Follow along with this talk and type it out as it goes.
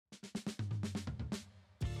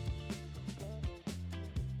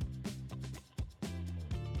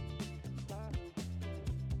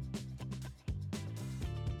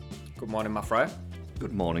Good morning, my friend.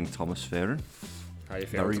 Good morning, Thomas Fearon. How are you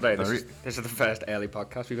feeling today? This is the first early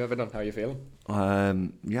podcast we've ever done. How are you feeling?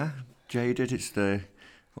 Yeah, jaded. It's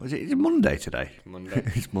It's Monday today. Monday.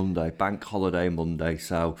 It's Monday, bank holiday Monday.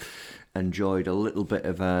 So enjoyed a little bit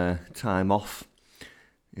of time off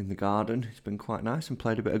in the garden. It's been quite nice, and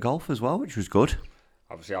played a bit of golf as well, which was good.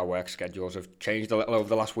 Obviously, our work schedules have changed a little over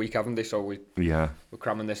the last week, haven't they? So we're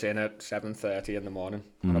cramming this in at 7:30 in the morning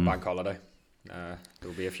on a bank holiday.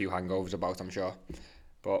 There'll be a few hangovers about, I'm sure.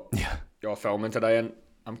 But you're filming today and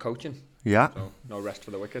I'm coaching. Yeah. So no rest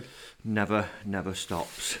for the wicked. Never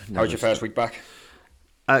stops. How's your first week back?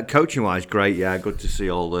 Coaching wise, great. Yeah, good to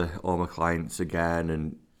see all my clients again,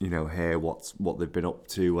 and hear what they've been up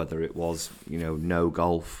to. Whether it was no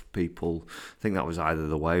golf people, I think that was either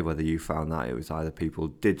the way. Whether you found that it was either people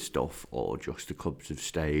did stuff or just the clubs have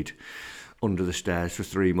stayed under the stairs for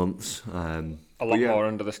 3 months. A lot more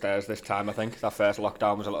under the stairs this time, I think. That first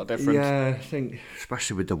lockdown was a little different. Yeah, I think,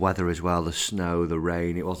 especially with the weather as well, the snow, the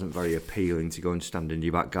rain, it wasn't very appealing to go and stand in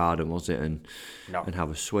your back garden, was it? And have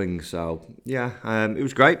a swing. So, it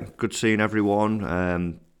was great. Good seeing everyone.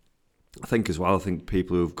 I think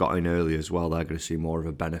people who've got in early as well, they're going to see more of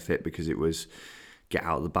a benefit, because it was get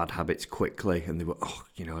out of the bad habits quickly, and they were,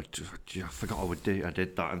 I forgot I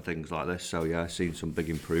did that and things like this. So, I've seen some big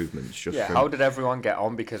improvements. How did everyone get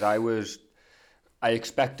on? Because I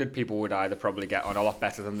expected people would either probably get on a lot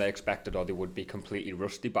better than they expected, or they would be completely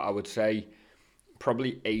rusty. But I would say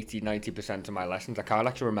probably 80-90% of my lessons, I can't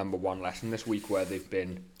actually remember one lesson this week where they've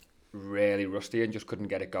been really rusty and just couldn't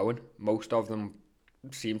get it going. Most of them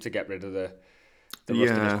seem to get rid of the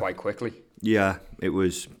rustiness quite quickly. Yeah, it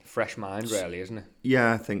was fresh mind, really, isn't it?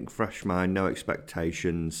 Yeah, I think fresh mind, no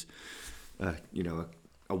expectations. A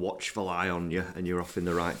watchful eye on you, and you're off in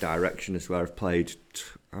the right direction. Is where I've played.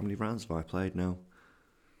 How many rounds have I played now?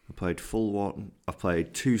 I played full one. I've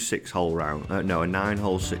played 2 6-hole rounds. A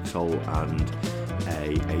 9-hole 6-hole and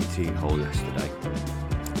a 18-hole yesterday.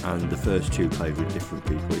 And the first 2 played with different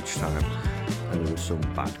people each time. And there was some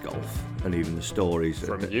bad golf, and even the stories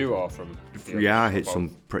from you or from I hit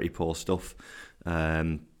some pretty poor stuff,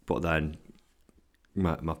 but then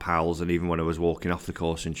my pals, and even when I was walking off the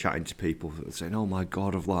course and chatting to people, saying, "Oh my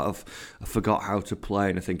god, I forgot how to play."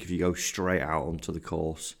 And I think if you go straight out onto the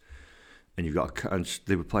course, and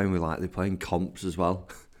they were playing with they're playing comps as well.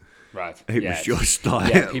 Right. It was just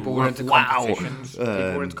like people were into competitions.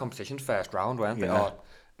 People were into competitions first round, weren't they? Or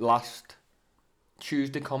last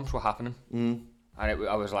Tuesday comps were happening, and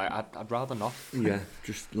I was like, I'd rather not. Yeah,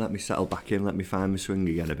 just let me settle back in, let me find my swing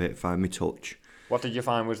again a bit, find my touch. What did you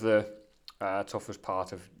find was the toughest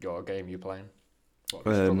part of your game you playing? What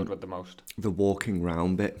you struggled with the most? The walking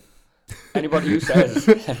round bit. Anybody who says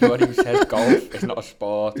golf is not a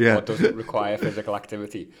sport or doesn't require physical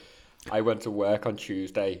activity. I went to work on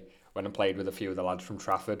Tuesday when I played with a few of the lads from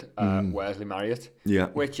Trafford, Worsley Marriott,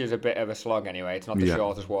 which is a bit of a slog anyway. It's not the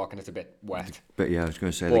shortest walk, and it's a bit wet. But I was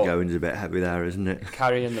going to say the going's a bit heavy there, isn't it?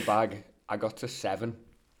 Carrying the bag, I got to 7,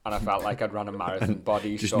 and I felt like I'd run a marathon.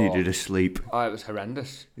 Body just sore. Needed a sleep. Oh, it was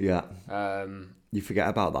horrendous. Yeah. You forget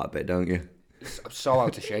about that bit, don't you? I'm so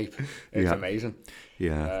out of shape. It's amazing.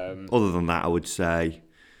 Yeah. Other than that, I would say,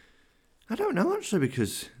 I don't know actually,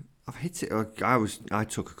 because I've hit it. I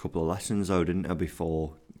took a couple of lessons though, didn't I,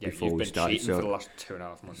 before we started? Cheating for the last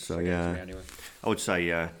 2.5 months. So anyway. I would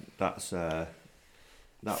say that's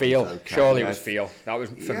feel. Okay. Surely it was feel. That was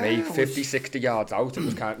for me 50-60 yards out. It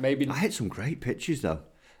was kind of, maybe. I hit some great pitches though.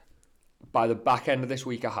 By the back end of this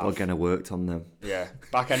week, I have. Well, again, I worked on them. Yeah,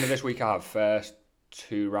 back end of this week, I have first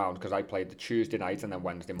 2 rounds, because I played the Tuesday night and then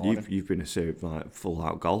Wednesday morning. You've been a full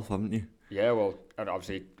out golf, haven't you? Yeah, well, and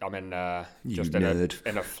obviously I'm in just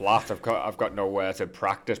in a flat. I've got nowhere to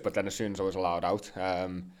practice. But then as soon as I was allowed out,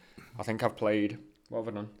 I think I've played, what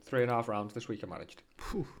have I done? 3.5 rounds this week. I managed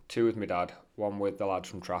 2 with my dad, 1 with the lads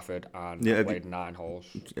from Trafford, and I played 9 holes.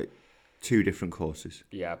 2 different courses.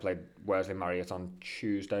 Yeah, I played Worsley Marriott on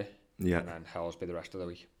Tuesday. Yeah, and then Hellsby the rest of the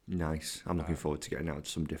week. Nice. I'm looking forward to getting out to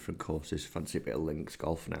some different courses. Fancy a bit of links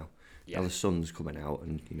golf now. Yeah. Now the sun's coming out,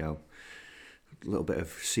 and a little bit of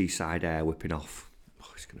seaside air whipping off. Oh,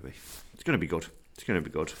 it's gonna be good. It's gonna be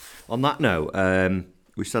good. On that note,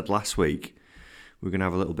 we said last week we're gonna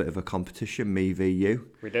have a little bit of a competition, me v you.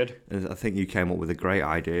 We did. And I think you came up with a great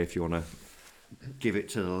idea. If you want to give it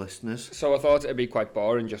to the listeners. So I thought it'd be quite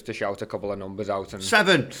boring just to shout a couple of numbers out and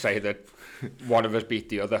 7. Say that one of us beat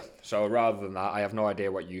the other. So rather than that, I have no idea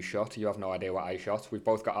what you shot. You have no idea what I shot. We've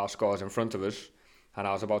both got our scores in front of us, and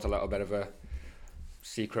I was about a little bit of a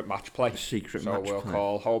secret match play. So we'll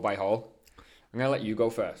call hole by hole. I'm going to let you go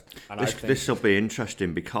first. And this will be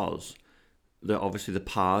interesting because obviously the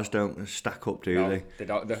pars don't stack up, do No, they? they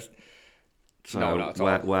don't. So No, not at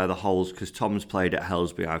all. where the holes, because Tom's played at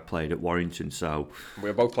Helsby, I've played at Warrington, so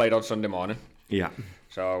We both played on Sunday morning. yeah.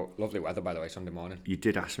 So, lovely weather, by the way, Sunday morning. You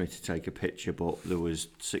did ask me to take a picture, but there was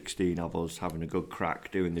 16 of us having a good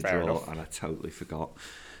crack doing the Fair draw, enough. and I totally forgot.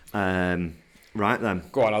 Right then.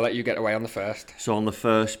 Go on, I'll let you get away on the first. So on the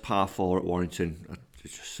first par 4 at Warrington, I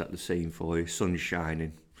just set the scene for you. Sun's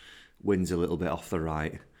shining, wind's a little bit off the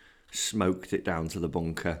right, smoked it down to the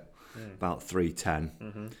bunker, about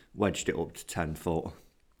 310, wedged it up to 10 foot,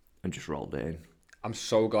 and just rolled it in. I'm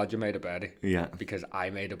so glad you made a birdie. Yeah. Because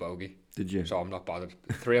I made a bogey. Did you? So I'm not bothered.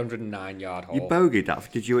 309-yard hole. You bogeyed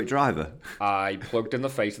that? Did you at driver? I plugged in the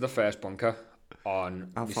face of the first bunker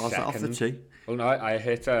on How the far's that off the second. tee? Well, no, I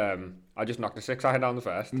hit. I just knocked a 6-iron down the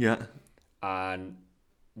first, Yeah. and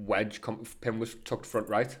pin was tucked front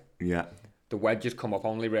right. Yeah. The wedge has come up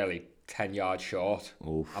only really 10 yards short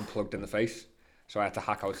Oof. and plugged in the face. So I had to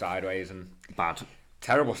hack out sideways and Bad.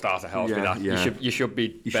 terrible start to Helsby. Yeah, That yeah. you should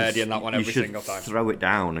be birdieing that one every you should single time. throw it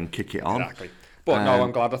down and kick it on. Exactly. But no,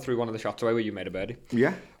 I'm glad I threw one of the shots away where you made a birdie.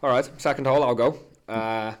 Yeah. All right, second hole, I'll go.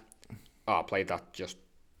 I played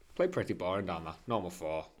pretty boring down that. Normal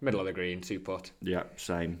 4, middle of the green, 2-putt. Yeah,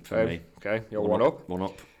 same for me. Okay, you're one up. One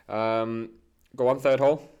up. Go on, third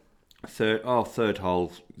hole. Third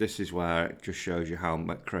hole. This is where it just shows you how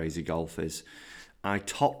crazy golf is. I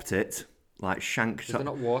topped it like shank. Is there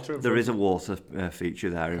not water in There front? is a water feature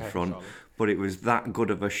there in front, sorry. but it was that good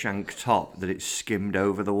of a shank top that it skimmed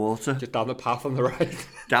over the water. Just down the path on the right.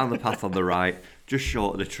 Down the path on the right, just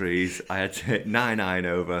short of the trees. I had to hit 9-iron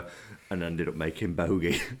over and ended up making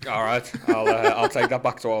bogey. All right, I'll take that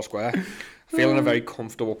back to all square. Feeling a very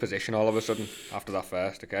comfortable position all of a sudden after that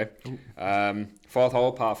first, okay? Fourth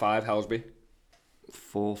hole, par 5, Helsby.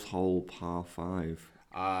 Fourth hole, par 5.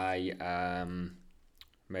 I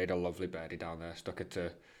made a lovely birdie down there, stuck it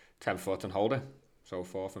to 10 foot and hold it. So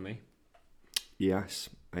 4 for me. Yes,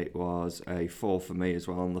 it was a 4 for me as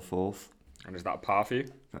well on the fourth. And is that a par for you?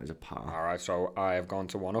 That is a par. All right, so I have gone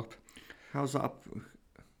to 1 up. How's that?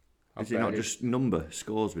 I've Is it not birdied. just number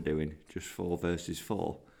scores we're doing? Just 4 versus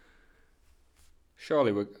 4?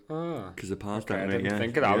 Surely we're... Because the pars Okay, I don't didn't really,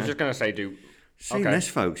 think of that. I was just going to say do... Seeing okay. this,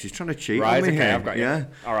 folks, he's trying to cheat Right, on me okay, here. I've got you. Yeah.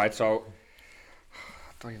 All right, so...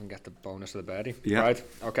 Don't even get the bonus of the birdie. Yeah. Right,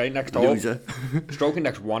 okay, next hole. Loser. Stroking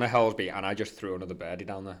next 1 at Helsby, and I just threw another birdie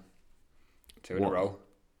down there. 2 in a What? row.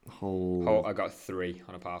 Hole. I got 3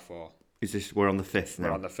 on a par 4. Is this? We're on the 5th We're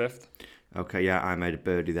now. on the 5th. Okay, yeah, I made a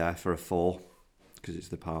birdie there for a 4 because it's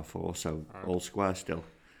the par 4, so all square still.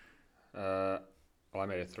 Well, I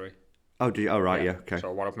made a 3. Oh, did you? Oh, right, yeah, okay.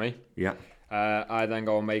 So 1 of me. Yeah, I then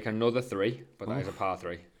go and make another 3, but that is a par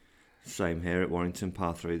 3. same here at Warrington,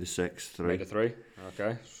 par 3, the 6th, 3. Made a 3.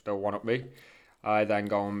 Okay, still 1 up me. I then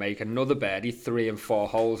go and make another birdie, 3 and 4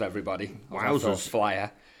 holes, everybody. Wowzers.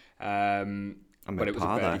 Flyer. made But it was a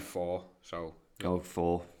par birdie there. 4, so... Oh,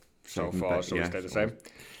 4. So Seven, far, but so we yeah, stay the same.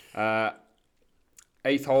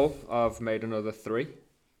 8th hole, I've made another 3.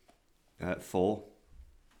 4.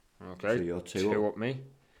 Okay, So you're 2 2 up. up me.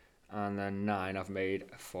 And then 9, I've made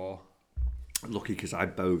 4. Lucky because I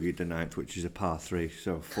bogeyed the 9th, which is a par 3,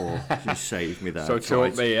 so 4 just saved me there. So 2 up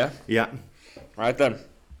twice. me, yeah? Yeah. Right then.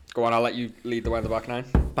 Go on, I'll let you lead the way on the back 9.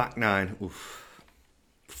 Back 9. Oof.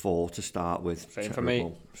 4 to start with. Same for me.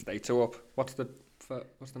 Terrible. Stay 2 up. What's the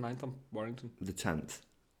 9th on Warrington? The 10th.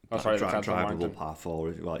 Oh, sorry, the 10th on drivable Warrington. par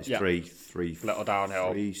 4. Well, it's Yeah. 3 Little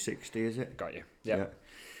downhill. 360, is it? Got you. Yeah.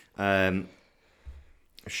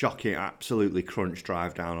 Shocking, absolutely crunch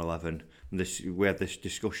drive down 11. We had this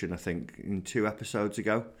discussion, I think, in 2 episodes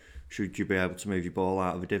ago. Should you be able to move your ball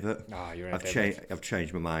out of a divot? Ah, you're in a I've divot.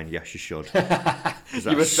 changed my mind. Yes, you should.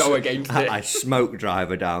 You were so against it. I smoked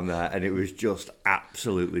driver down there, and it was just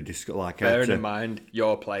absolutely like I had Bearing to- in mind,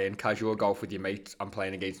 you're playing casual golf with your mates. I'm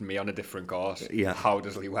playing against me on a different course. Yeah. How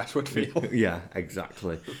does Lee Westwood feel? Yeah,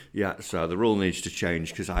 exactly. Yeah, so the rule needs to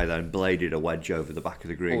change because I then bladed a wedge over the back of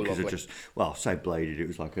the green Oh, because I lovely. just, well, say bladed, it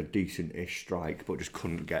was like a decent-ish strike, but just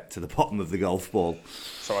couldn't get to the bottom of the golf ball.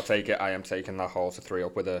 So I take it I am taking that hole to 3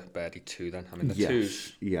 up with a birdie 2 then. I'm in the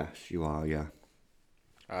 2s. Yes, you are, yeah.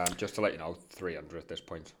 Just to let you know, 3 under at this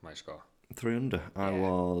point, my score. 3 under. I Yeah.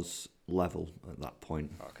 was level at that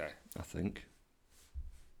point, Okay. I think.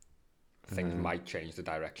 Things might change the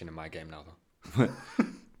direction in my game now, though.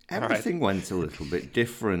 Everything went a little bit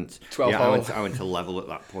different. 12th yeah, hole. I went to level at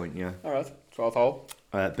that point, yeah. All right, 12th hole.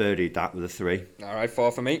 Birdied that with a 3. All right,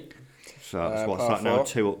 4 for me. So that's what's par that now? 4.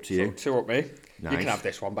 2 up to you. So 2 up me. You Nice. can have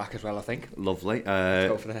this one back as well, I think. Lovely.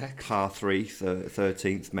 Go for the next. Par 3,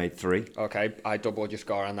 13th, made 3. Okay, I doubled your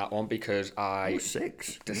score on that one because I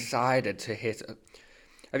 6. decided to hit...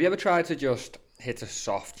 Have you ever tried to just hit a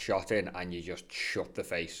soft shot in and you just shut the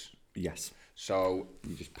face? Yes. So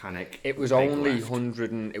You just panic. it was Big only left.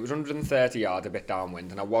 130 yards a bit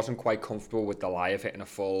downwind, and I wasn't quite comfortable with the lie of hitting a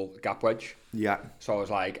full gap wedge. Yeah. So I was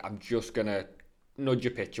like, I'm just going to nudge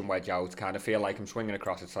a pitch and wedge out, kind of feel like I'm swinging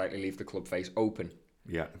across it slightly, leave the club face open.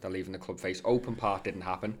 Yeah. The leaving the club face open part didn't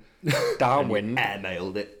happen. Downwind,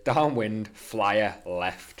 Airmailed it. downwind, flyer,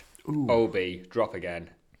 left. OB, drop again,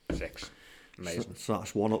 6. Amazing. So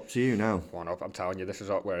that's 1 up to you now. 1 up, I'm telling you, this is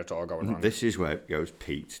where it's all going wrong. This is where it goes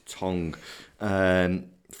Pete Tong.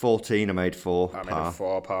 14, I made 4. I made par. a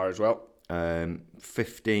 4 par as well.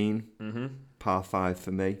 15, par 5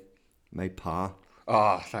 for me. Made par.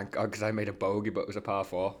 Oh, thank God, because I made a bogey, but it was a par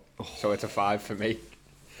 4. So it's a 5 for me.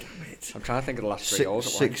 Damn it. I'm trying to think of the last 3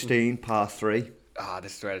 holes. 16, par 3.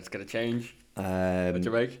 This is where it's going to change. What'd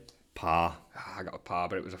you make? Par. I got a par,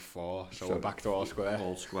 but it was a 4, so we're back to all square.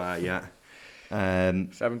 All square, yeah.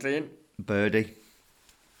 17. Birdie.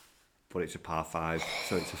 But it's a par 5,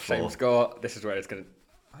 so it's a 4. Same score. This is where it's going to...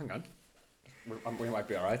 Hang on. We might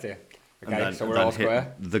be all right here. Okay, And then, so and we're then all hit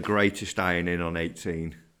square. the greatest iron in on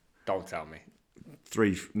 18. Don't tell me.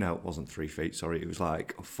 No, it wasn't 3 feet, sorry. It was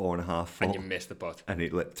like 4.5 foot. And you missed the putt. And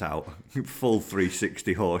it lipped out. Full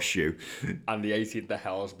 360 horseshoe. And the 18th, the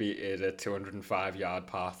Hellsby, is a 205-yard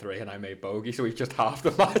par 3, and I made bogey, so we've just halved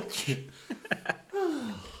the match.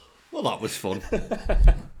 Well, that was fun.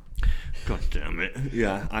 God damn it.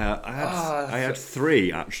 Yeah, I had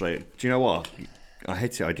 3, actually. Do you know what? I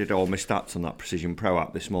hit it. I did all my stats on that Precision Pro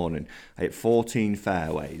app this morning. I hit 14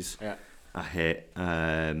 fairways. Yeah. I hit...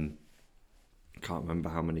 can't remember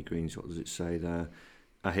how many greens. What does it say there?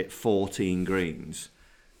 I hit 14 greens,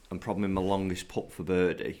 and probably my longest putt for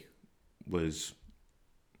birdie was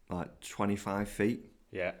like 25 feet.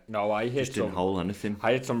 Yeah. No, I hit Just didn't hole anything.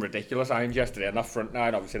 I had some ridiculous irons yesterday, and that front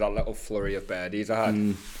nine, obviously that little flurry of birdies I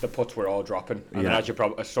had, the putts were all dropping. And then as you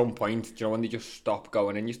probably, at some point, do you know when they just stop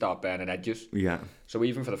going and you start burning edges? Yeah. So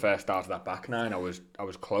even for the first start of that back nine, I was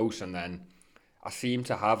close, and then I seemed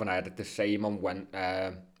to have, and I had the same on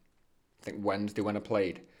I think Wednesday when I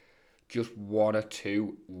played, just 1 or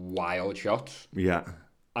 2 wild shots. Yeah.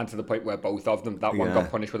 And to the point where both of them, that one Yeah.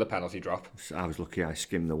 got punished with a penalty drop. So I was lucky I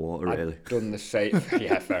skimmed the water, really. I'd done the same.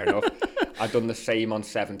 Yeah, fair enough. I'd done the same on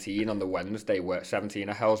 17 on the Wednesday, where 17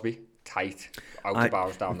 at Hellsby, tight, out of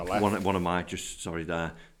bounds down the left. One of my,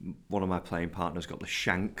 one of my playing partners got the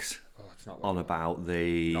shanks It's not on about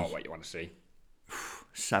the not what you want to see.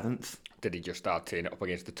 7th. Did he just start teeing it up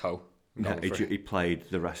against the toe? Yeah, he played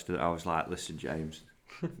the rest of it. I was like, listen, James,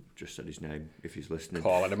 just said his name if he's listening.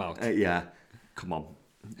 Calling him out. Yeah, come on.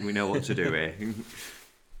 We know what to do here.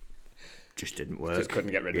 Just didn't work. Just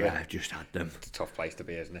couldn't get rid of it. Yeah, just had them. It's a tough place to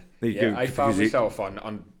be, isn't it? You I found because myself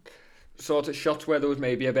on sort of shots where there was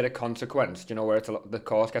maybe a bit of consequence, you know, where the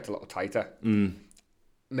course gets a little tighter.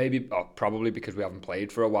 Maybe, probably because we haven't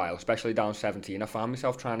played for a while, especially down 17. I found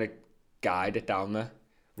myself trying to guide it down there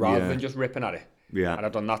rather than just ripping at it. Yeah. And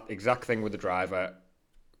I've done that exact thing with the driver.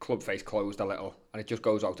 Club face closed a little, and it just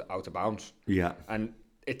goes out of bounds. Yeah. And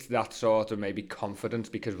it's that sort of maybe confidence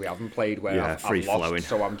because we haven't played where I've free lost, flowing.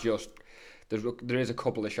 so I'm just there is a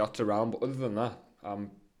couple of shots around, but other than that,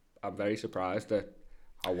 I'm very surprised at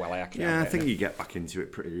how well I actually. Yeah, I think you get back into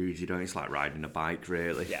it pretty easy, don't you? It's like riding a bike,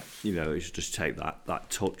 really. Yeah. You know, it's just take that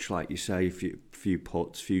touch, like you say, a few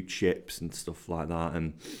putts, few chips and stuff like that,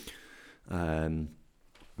 and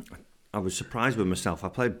I was surprised with myself. I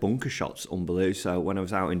played bunker shots, unbelievable. So when I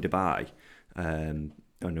was out in Dubai, and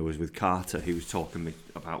I was with Carter, he was talking to me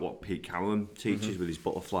about what Pete Cowan teaches with his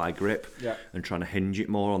butterfly grip and trying to hinge it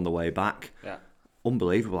more on the way back. Yeah.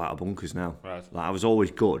 Unbelievable out of bunkers now. Right. Like, I was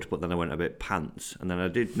always good, but then I went a bit pants, and then I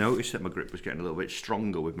did notice that my grip was getting a little bit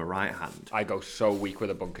stronger with my right hand. I go so weak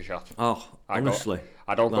with a bunker shot. Oh, honestly.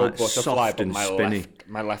 I don't go like, butterfly, soft but and spinny.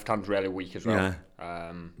 my left hand's really weak as well. Yeah.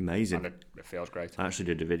 And Amazing. it feels great. I actually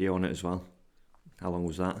did a video on it as well. How long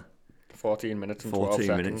was that? 14 minutes and 12 14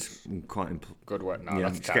 seconds. minutes. Quite Good work. No,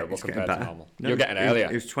 that's it's terrible it's compared to better. normal. No, You're getting it earlier.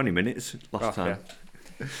 was 20 minutes last time. Yeah.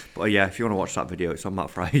 But yeah, if you want to watch that video, it's on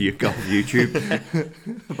Matt Fryer Golf YouTube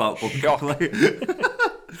about bunker play.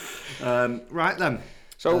 Right then.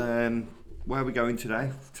 So, where are we going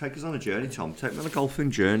today? Take us on a journey, Tom. Take me on a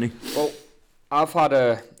golfing journey. well, I've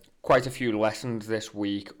had quite a few lessons this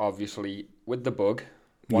week, obviously, with the bug.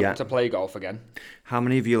 Wanting to play golf again. How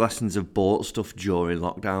many of your lessons have bought stuff during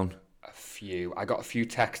lockdown? A few. I got a few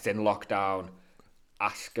texts in lockdown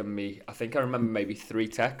asking me. I think I remember maybe 3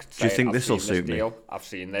 texts. Do you saying, think this will suit me? I've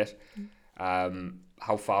seen this.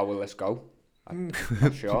 How far will this go? I'm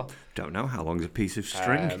not sure. Don't know. How long's a piece of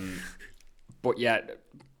string? But yeah,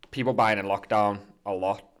 people buying in lockdown a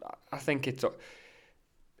lot. I think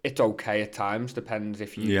it's okay at times. Depends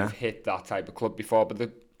if you've hit that type of club before.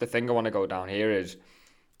 But the thing I want to go down here is,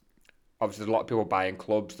 obviously, there's a lot of people buying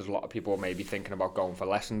clubs. There's a lot of people maybe thinking about going for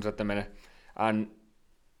lessons at the minute. And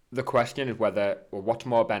the question is what's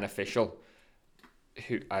more beneficial,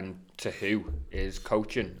 who is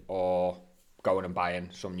coaching or going and buying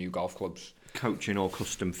some new golf clubs? Coaching or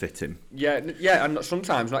custom fitting? Yeah, and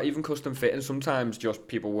sometimes not even custom fitting. Sometimes just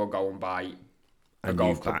people will go and buy a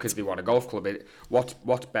golf club because they want a golf club.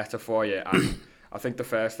 What's better for you? And I think the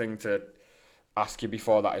first thing to ask you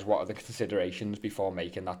before that is, what are the considerations before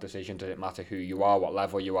making that decision? Does it matter who you are, what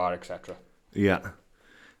level you are, etc.? Yeah.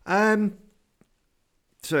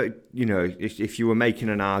 So, if you were making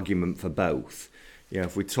an argument for both,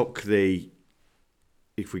 if we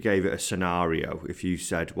gave it a scenario, if you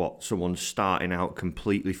said, someone's starting out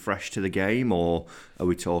completely fresh to the game, or are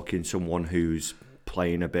we talking someone who's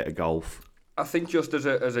playing a bit of golf? I think just as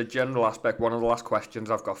a general aspect, one of the last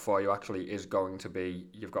questions I've got for you actually is going to be,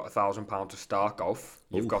 you've got £1,000 to start golf.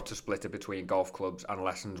 You've got to split it between golf clubs and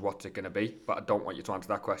lessons. What's it going to be? But I don't want you to answer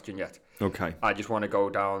that question yet. Okay. I just want to go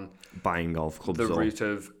down buying golf clubs. The route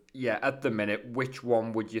of, at the minute, which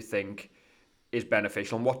one would you think is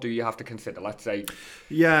beneficial, and what do you have to consider? Let's say.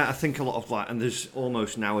 Yeah, I think a lot of that, and there's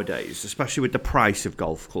almost nowadays, especially with the price of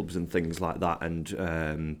golf clubs and things like that,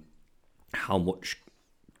 and how much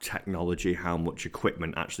technology, how much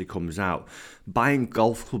equipment actually comes out. Buying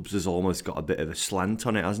golf clubs has almost got a bit of a slant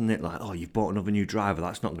on it, hasn't it? Like, you've bought another new driver,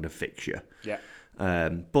 that's not going to fix you. Yeah.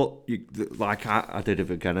 But I did a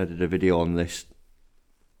video on this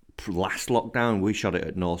last lockdown. We shot it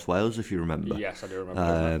at North Wales, if you remember. Yes, I do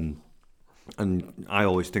remember. And I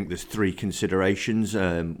always think there's three considerations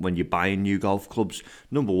when you're buying new golf clubs.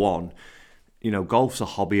 Number one, golf's a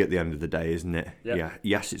hobby at the end of the day, isn't it? Yep. Yeah.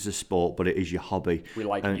 Yes, it's a sport, but it is your hobby. We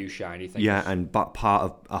like new shiny things. Yeah, and part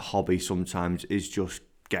of a hobby sometimes is just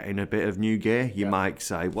getting a bit of new gear. You might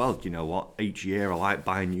say, well, you know what, each year I like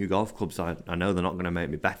buying new golf clubs. I know they're not going to make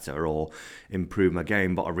me better or improve my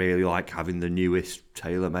game, but I really like having the newest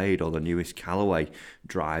TaylorMade or the newest Callaway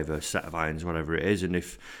driver, set of irons, whatever it is. And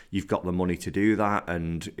if you've got the money to do that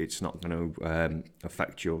and it's not going to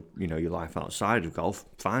affect your life outside of golf,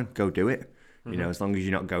 fine, go do it. Mm-hmm. As long as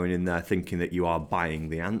you're not going in there thinking that you are buying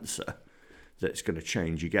the answer that's going to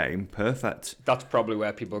change your game, perfect. That's probably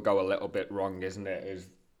where people go a little bit wrong, isn't it? Is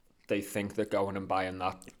they think that going and buying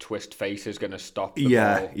that twist face is going to stop the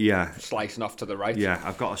ball slicing off to the right. Yeah,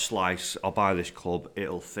 I've got a slice, I'll buy this club,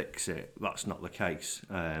 it'll fix it. That's not the case.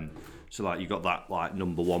 So you got that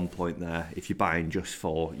number one point there. If you're buying just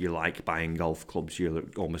for, you like buying golf clubs, you're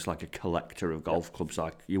almost like a collector of golf clubs,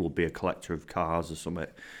 like you will be a collector of cars or something.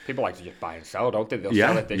 People like to just buy and sell, don't they? They'll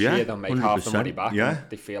sell it this year, they'll make 100%, half the money back. Yeah.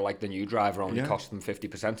 They feel like the new driver only cost them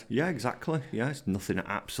 50%. Yeah, exactly. Yeah, there's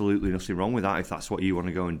absolutely nothing wrong with that. If that's what you want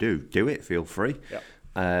to go and do it, feel free.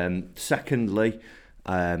 Yeah. Secondly,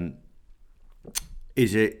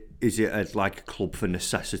 is it like a club for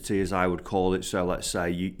necessity, as I would call it? So let's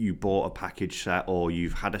say you bought a package set, or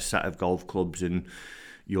you've had a set of golf clubs and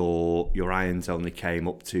your irons only came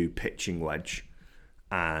up to pitching wedge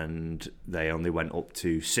and they only went up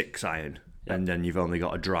to 6 iron, and then you've only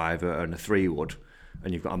got a driver and a 3-wood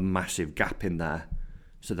and you've got a massive gap in there.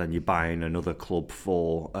 So then you're buying another club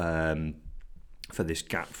for this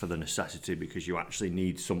gap, for the necessity, because you actually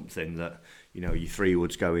need something that, your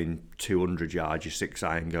 3-wood's going 200 yards, your 6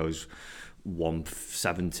 iron goes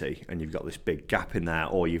 170, and you've got this big gap in there,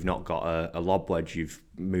 or you've not got a lob wedge, you've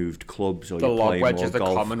moved clubs, or the you're playing lob wedge more is the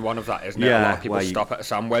golf. common one of that, isn't it? A lot of people stop at a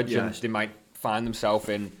sand wedge, Yeah. and they might find themselves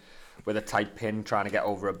in with a tight pin trying to get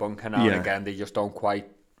over a bunker now and again. They just don't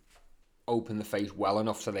quite open the face well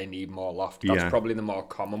enough, so they need more loft. That's probably the more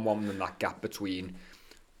common one than that gap between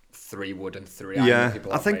 3-wood and 3-iron. Yeah,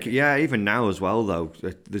 I think, even now as well, though,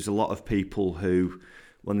 there's a lot of people who,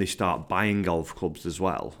 when they start buying golf clubs as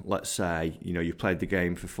well, let's say, you've played the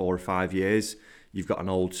game for 4 or 5 years, you've got an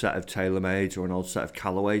old set of TaylorMades or an old set of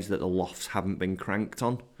Callaways that the lofts haven't been cranked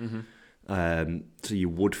on. Mm-hmm. So you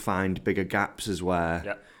would find bigger gaps as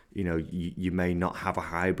where... you may not have a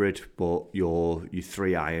hybrid, but your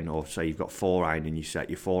 3-iron, or say you've got 4-iron in your set,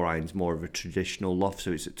 your 4-iron's more of a traditional loft,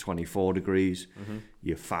 so it's at 24 degrees. Mm-hmm.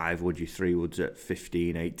 Your 5-wood, your 3-wood's at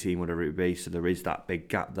 15, 18, whatever it be. So there is that big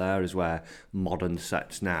gap there, as where modern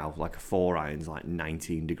sets now, like a 4-iron's like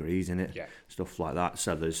 19 degrees in it, stuff like that.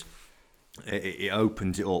 So it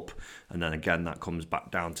opens it up, and then again that comes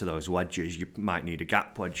back down to those wedges. You might need a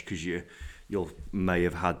gap wedge because you may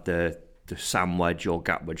have had the sand wedge or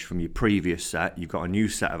gap wedge from your previous set. You've got a new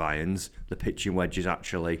set of irons. The pitching wedge is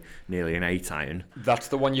actually nearly an 8-iron. That's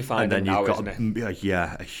the one you find now, isn't it?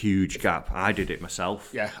 A huge gap. I did it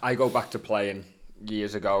myself. Yeah, I go back to playing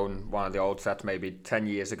years ago, and one of the old sets maybe 10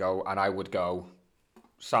 years ago, and I would go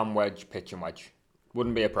sand wedge, pitch and wedge.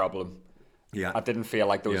 Wouldn't be a problem. Yeah. I didn't feel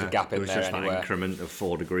like there was a gap in there anywhere. There was just that increment of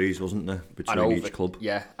 4 degrees, wasn't there, between each club?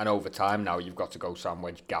 Yeah, and over time now you've got to go sand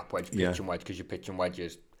wedge, gap wedge, pitch and wedge, because your pitch and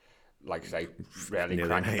wedges, like I say, really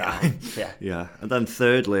crank it down. Yeah. And then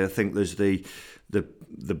thirdly, I think there's the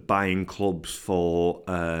buying clubs for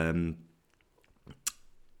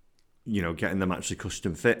getting them actually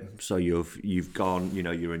custom fit. So you've gone,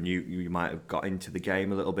 you might have got into the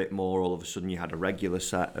game a little bit more. All of a sudden you had a regular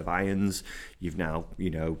set of irons. You've now,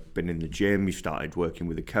 been in the gym. You started working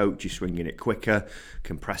with a coach. You're swinging it quicker,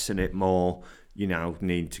 compressing it more. You now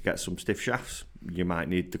need to get some stiff shafts. You might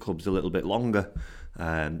need the clubs a little bit longer.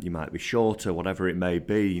 You might be shorter, whatever it may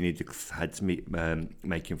be. You need the heads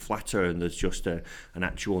making flatter, and there's just an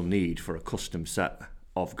actual need for a custom set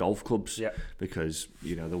of golf clubs, because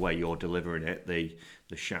the way you're delivering it, the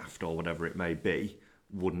shaft or whatever it may be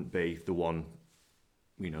wouldn't be the one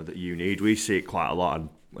that you need. We see it quite a lot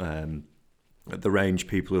at the range.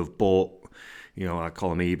 People who have bought, I call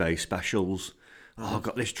them eBay specials. Oh, I've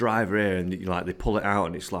got this driver here, and they pull it out,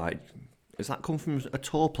 and it's like, does that come from a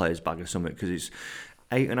tour player's bag or something? Because it's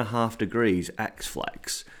 8.5 degrees X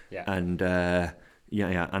Flex, and.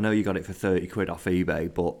 Yeah, I know you got it for 30 quid off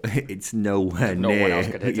eBay, but it's nowhere near. No one else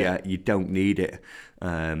could hit it. You don't need it.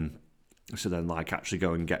 So then, actually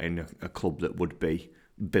go and getting a club that would be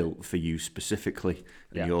built for you specifically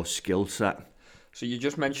and your skill set. So you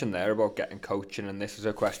just mentioned there about getting coaching, and this is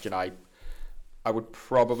a question I would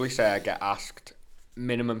probably say I get asked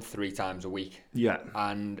minimum 3 times a week. Yeah.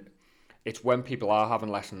 And it's when people are having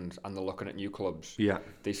lessons and they're looking at new clubs. Yeah.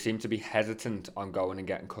 They seem to be hesitant on going and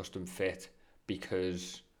getting custom fit,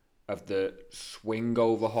 because of the swing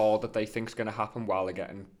overhaul that they think is going to happen while they're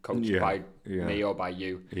getting coached by me or by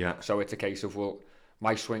you. Yeah. So it's a case of, well,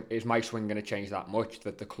 my swing going to change that much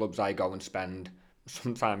that the clubs I go and spend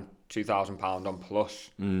sometime £2,000 on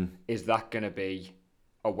plus, is that going to be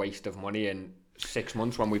a waste of money in 6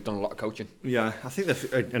 months when we've done a lot of coaching? Yeah, I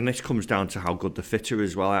think and this comes down to how good the fitter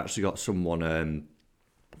is as well. I actually got someone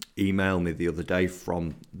email me the other day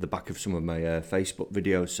from the back of some of my Facebook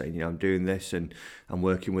videos saying, I'm doing this and I'm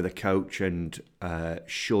working with a coach, and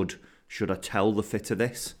should I tell the fitter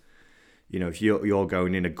this? If you're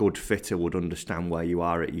going in, a good fitter would understand where you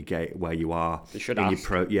are at your gate, where you are. They should in ask.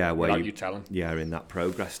 Where you tell them. Yeah, in that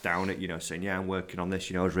progress down it, saying, I'm working on this,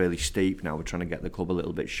 it's really steep. Now we're trying to get the club a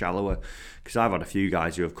little bit shallower. Because I've had a few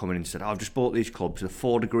guys who have come in and said, I've just bought these clubs, they're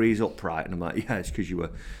 4 degrees upright. And I'm like, yeah, it's because you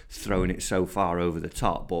were throwing it so far over the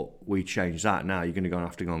top. But we changed that now. You're going to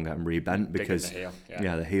have to go and get them rebent, because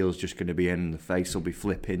the heel's just going to be in, the face will be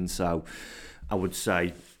flipping. So I would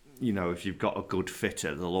say, if you've got a good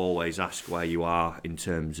fitter, they'll always ask where you are in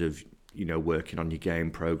terms of, working on your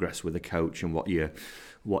game progress with a coach, and what your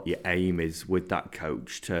aim is with that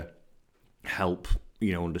coach to help,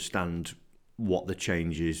 understand what the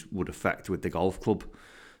changes would affect with the golf club.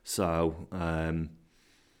 So,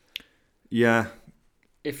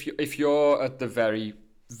 If you're at the very,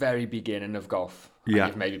 very beginning of golf, and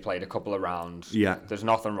you've maybe played a couple of rounds, there's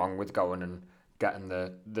nothing wrong with going and getting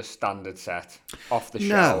the standard set off the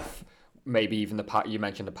shelf. Maybe even you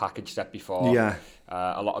mentioned the package set before.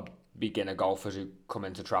 A lot of beginner golfers who come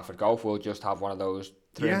into Trafford Golf will just have one of those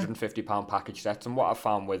 £350 package sets. And what I've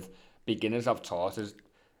found with beginners I've taught is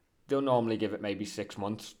they'll normally give it maybe 6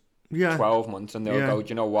 months, 12 months, and they'll go, do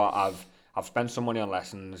you know what, I've spent some money on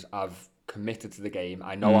lessons, I've committed to the game,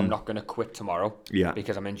 I know I'm not going to quit tomorrow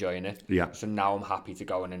because I'm enjoying it, so now I'm happy to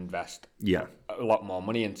go and invest a lot more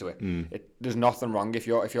money into it. There's nothing wrong if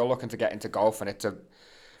you're looking to get into golf, and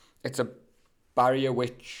it's a barrier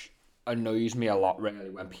which annoys me a lot, really,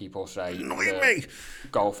 when people say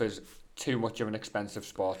golf is too much of an expensive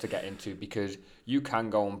sport to get into, because you can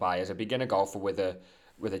go and buy, as a beginner golfer with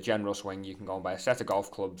a general swing, you can go and buy a set of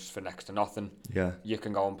golf clubs for next to nothing. You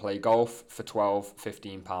can go and play golf for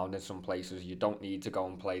 £12-15 in some places. You don't need to go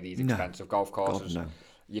and play these expensive golf courses. God, no.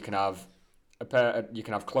 You can have you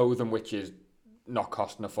can have clothing which is not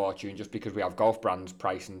costing a fortune, just because we have golf brands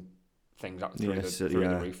pricing things up through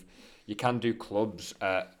the roof. You can do clubs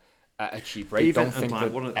at a cheap rate. Don't think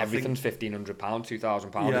that everything's £1,500,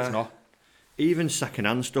 £2,000. It's not. Even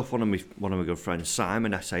second-hand stuff. One of my good friends,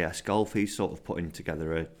 Simon, SAS Golf, he's sort of putting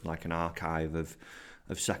together an archive of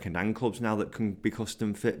second-hand clubs now that can be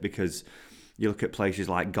custom fit, because you look at places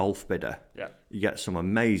like Golf Bidder, you get some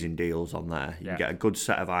amazing deals on there. You can get a good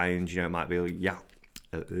set of irons. It might be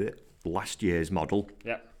last year's model.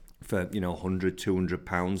 for, you know, 100, 200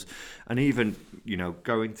 pounds, and even, you know,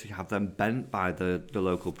 going to have them bent by the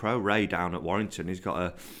local pro, Ray, down at Warrington. He's got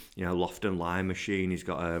a, you know, loft and line machine. He's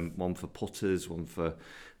got one for putters, one for...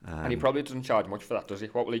 and he probably doesn't charge much for that, does he?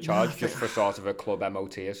 What will he charge just for sort of a club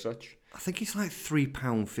MOT as such? I think it's like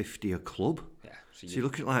 £3.50 a club. Yeah. So you're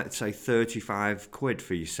looking at, like, say, 35 quid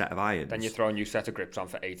for your set of irons. Then you throw a new set of grips on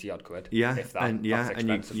for 80 odd quid. Yeah, if that, and that's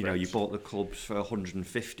expensive you know, you grips. bought the clubs for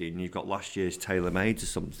 150 and you've got last year's tailor-made or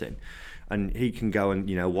something, and he can go and,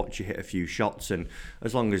 you know, watch you hit a few shots, and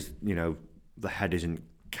as long as, you know, the head isn't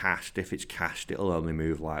cast, if it's cast, it'll only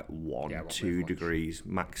move like 1-2 degrees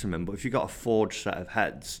maximum. But if you've got a forged set of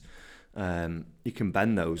heads, you can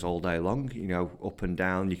bend those all day long, you know, up and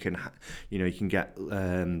down. You can, you know, you can get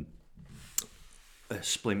a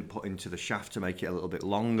splint put into the shaft to make it a little bit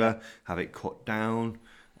longer, have it cut down.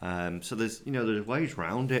 So there's, you know, there's ways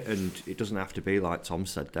around it, and it doesn't have to be like Tom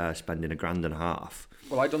said there, spending £1.50.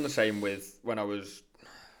 Well, I done the same with when I was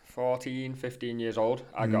 14, 15 years old.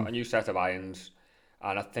 I got a new set of irons,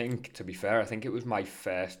 and I think, to be fair, I think it was my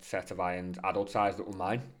first set of irons, adult size, that were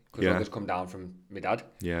mine, because others come down from my dad.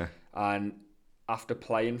 Yeah. And after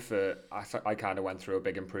playing for, I kind of went through a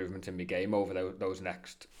big improvement in my game over those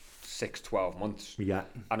next 6-12 months. Yeah.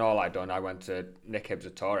 And all I'd done, I went to Nick Hibbs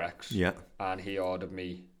at Torex. Yeah. And he ordered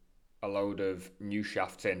me a load of new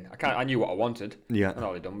shafts in. I knew what I wanted. Yeah. And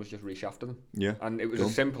all he'd done was just reshafted them. Yeah. And it was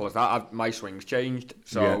as simple as that. My swings changed.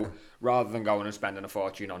 So rather than going and spending a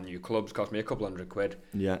fortune on new clubs, cost me a couple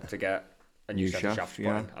 £100 to get a new set of shafts put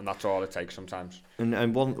in. And that's all it takes sometimes.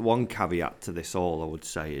 And one caveat to this all, I would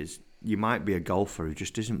say, is you might be a golfer who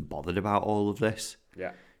just isn't bothered about all of this.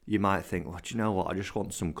 Yeah. You might think, well, do you know what, I just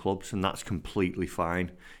want some clubs, and that's completely fine.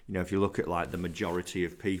 You know, if you look at, like, the majority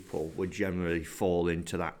of people would generally fall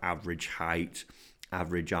into that average height,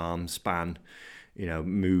 average arm span, you know,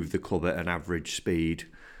 move the club at an average speed.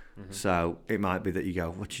 Mm-hmm. So it might be that you go,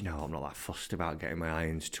 well, do you know, I'm not that fussed about getting my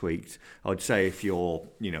irons tweaked. I would say if you're,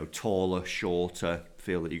 you know, taller, shorter,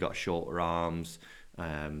 feel that you've got shorter arms,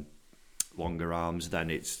 longer arms, then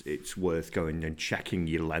it's worth going and checking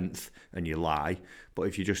your length and your lie. But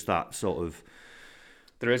if you're just that sort of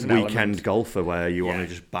there is an weekend golfer where you want to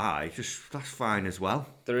just buy, that's fine as well.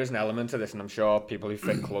 There is an element to this, and I'm sure people who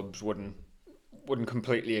fit clubs wouldn't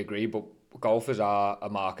completely agree, but golfers are a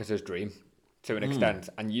marketer's dream to an extent.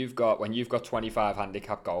 And when you've got 25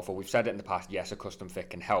 handicap golfer, we've said it in the past, yes, a custom fit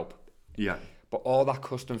can help. Yeah. But all that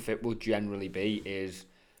custom fit will generally be is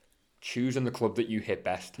choosing the club that you hit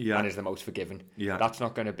best and is the most forgiving. Yeah. That's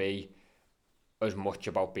not going to be as much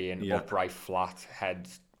about being upright, flat,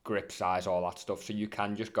 heads, grip size, all that stuff. So you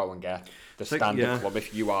can just go and get the standard club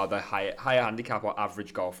if you are the higher handicap or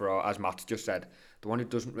average golfer, or as Matt's just said, the one who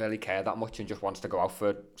doesn't really care that much and just wants to go out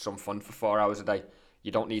for some fun for 4 hours a day.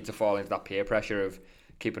 You don't need to fall into that peer pressure of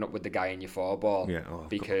keeping up with the guy in your 4-ball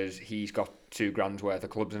because he's got $2,000 worth of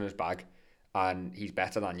clubs in his bag and he's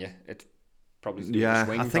better than you. It's probably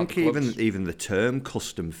I think even the term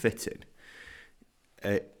custom fitting,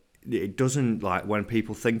 it doesn't, like, when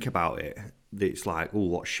people think about it, it's like, oh,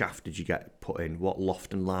 what shaft did you get put in? What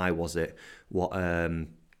loft and lie was it? What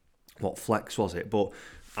flex was it? But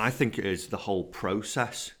I think it is the whole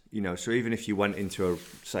process, you know. So even if you went into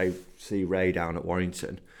see Ray down at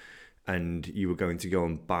Warrington, and you were going to go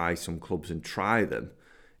and buy some clubs and try them,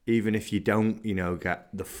 even if you don't, you know, get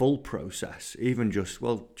the full process, even just,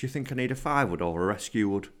 well, do you think I need a 5-wood or a rescue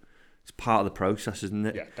wood? It's part of the process, isn't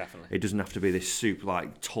it? Yeah, definitely. It doesn't have to be this super,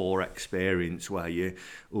 like, tour experience where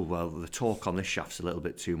the torque on this shaft's a little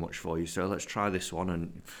bit too much for you, so let's try this one.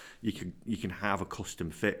 And you can have a custom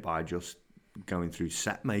fit by just going through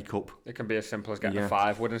set makeup. It can be as simple as getting a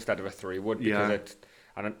 5-wood instead of a 3-wood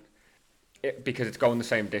because it's going the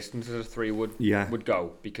same distance as a 3-wood would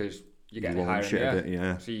go, because you're getting higher in the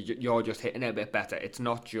air. So you're just hitting it a bit better. It's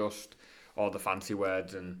not just all the fancy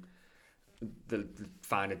words and the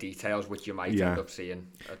finer details which you might end up seeing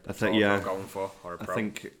a going for, or a pro. I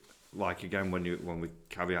think, like, again, when we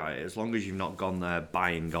caveat it, as long as you've not gone there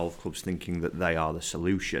buying golf clubs thinking that they are the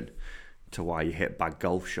solution to why you hit bad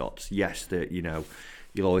golf shots, yes, that, you know,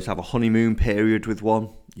 you'll always have a honeymoon period with one.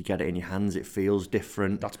 You get it in your hands, it feels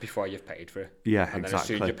different. That's before you've paid for it. Yeah, and exactly. Then as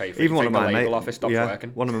soon as you pay for it, you take the label off, it stops working.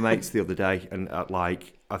 One of my mates the other day, and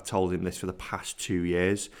I've told him this for the past 2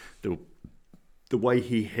 years, the way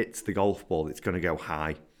he hits the golf ball, it's going to go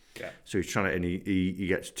high. Yeah. So he's trying to, and he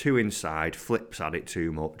gets too inside, flips at it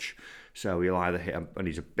too much. So he'll either hit, and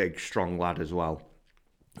he's a big, strong lad as well,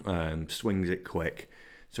 swings it quick.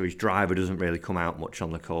 So his driver doesn't really come out much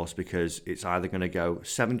on the course because it's either going to go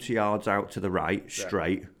 70 yards out to the right,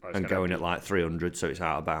 straight, and going at like 300, so it's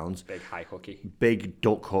out of bounds. Big high hooky. Big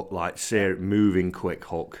duck hook, like moving quick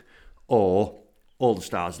hook. or all the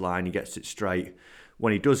stars line, he gets it straight.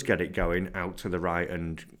 When he does get it going out to the right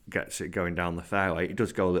and gets it going down the fairway, it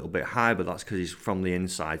does go a little bit high, but that's because he's from the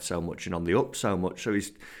inside so much and on the up so much. So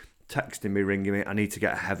he's texting me, ringing me, I need to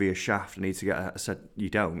get a heavier shaft. I said, you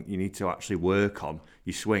don't. You need to actually work on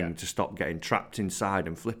your swing to stop getting trapped inside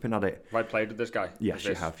and flipping at it. Have I played with this guy? Yes,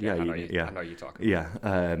 you have. Yeah, I know you're talking about.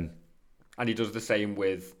 Yeah. And he does the same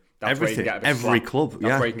with... Everything, every club.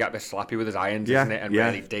 That's where he can get a bit slappy with his irons, isn't it? And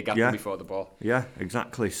really dig at them before the ball. Yeah,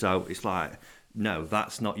 exactly. So it's like, no,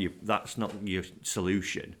 that's not your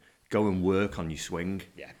solution. Go and work on your swing.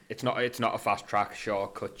 Yeah, it's not a fast track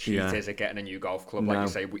shortcut cheat, is it, getting a new golf club? Like you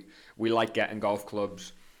say, we like getting golf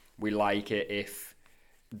clubs. We like it if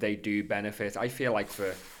they do benefit. I feel like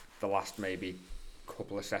for the last maybe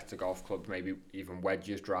couple of sets of golf clubs, maybe even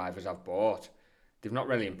wedges, drivers I've bought, they've not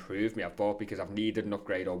really improved me. I've bought because I've needed an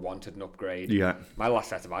upgrade or wanted an upgrade. Yeah. My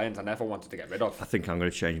last set of irons I never wanted to get rid of. I think I'm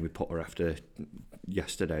going to change my putter after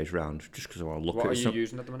yesterday's round, just because I want to look at it. What are you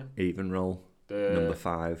using at the minute? Even roll. Number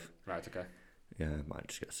 5. Right, okay. Yeah, I might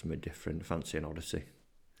just get something different. Fancy an Odyssey.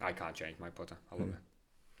 I can't change my putter. I love it.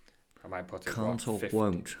 My putter can't or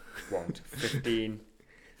won't.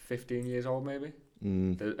 15 years old maybe.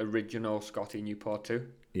 The original Scotty Newport 2.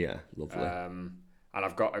 Yeah, lovely. And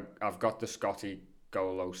I've got the Scotty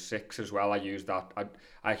Golo 6 as well. I use that. I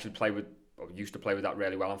actually used to play with that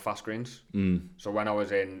really well on fast greens. So when I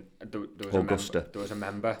was in there was Augusta. There was a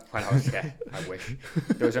member when I was I wish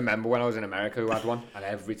there was a member when I was in America who had one, and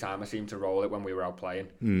every time I seemed to roll it when we were out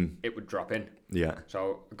playing, it would drop in. Yeah.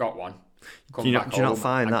 So I got one. Do you not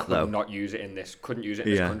find that though? Couldn't use it in this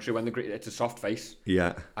country when it's a soft face.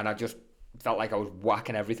 Yeah. And I just felt like I was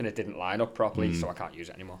whacking everything. It didn't line up properly, so I can't use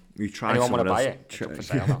it anymore. You try. Anyone want to buy it? It's up for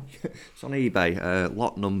sale now. It's on eBay.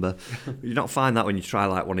 Lot number. You don't find that when you try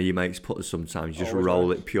like one of your mates' putters. Sometimes you just Always roll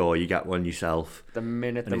works. it pure. You get one yourself. The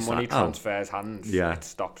minute the money transfers hands, it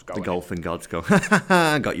stops going. The golfing gods go,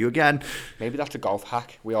 got you again. Maybe that's a golf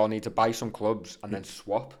hack. We all need to buy some clubs and then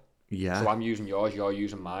swap. Yeah. So I'm using yours, you're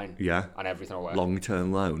using mine. Yeah. And everything will work.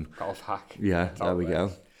 Long-term loan. Golf hack. Yeah, there we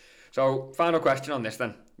go. So, final question on this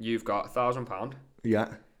then. You've got £1,000. Yeah.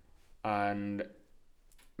 And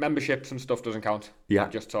memberships and stuff doesn't count. Yeah.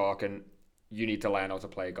 I'm just talking, you need to learn how to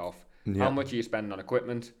play golf. Yeah. How much are you spending on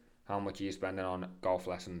equipment? How much are you spending on golf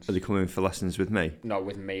lessons? Are they coming for lessons with me? No,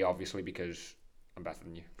 with me, obviously, because I'm better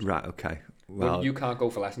than you. Right, okay. Well, you can't go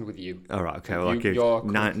for lessons with you. All right, okay. Well, I'll give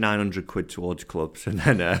 900 quid towards clubs and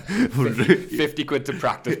then 50 quid to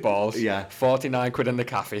practice balls. Yeah. 49 quid in the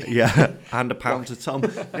cafe. Yeah, and £1 to Tom.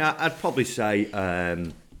 Yeah, I'd probably say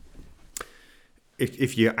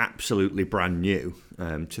if you're absolutely brand new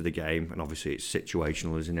to the game, and obviously it's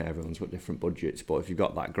situational, isn't it? Everyone's got different budgets, but if you've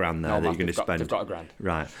got that grand there that you're going to spend... They've got a grand.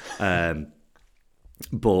 Right.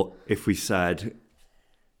 But if we said,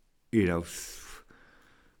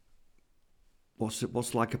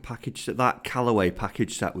 what's like a package set? That Callaway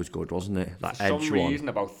package set was good, wasn't it? That for Edge some reason, one.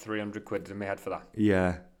 about 300 quid in my head for that.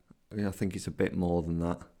 Yeah. I think it's a bit more than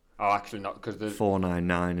that. Oh, actually not, because there's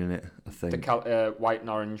 499 in it, I think. the white and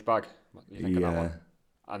orange bag. You think of that Yeah. one?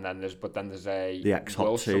 And then there's the X Hot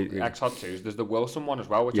Wilson, 2. X Hot 2s. There's the Wilson one as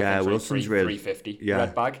well, which Yeah, I think Wilson's is really 350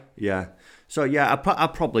 red bag. Yeah. So yeah,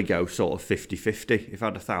 I'd probably go sort of 50-50 if I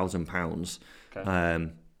had £1,000.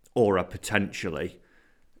 Okay. Or I potentially,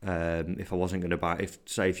 if I wasn't going to buy,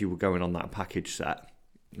 if you were going on that package set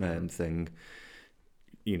thing,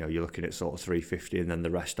 you're looking at sort of 350, and then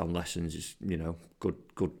the rest on lessons is good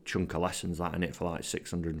chunk of lessons that in it for like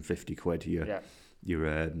 650 quid.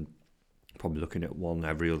 You're probably looking at one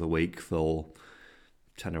every other week for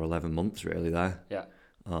 10 or 11 months really there. Yeah.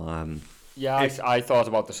 If, I thought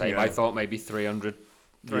about the same. Yeah. I thought maybe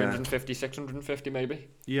 350, 650 maybe.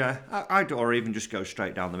 Yeah, I'd or even just go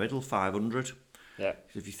straight down the middle, 500. Yeah.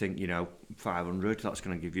 If you think 500, that's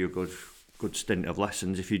going to give you a good stint of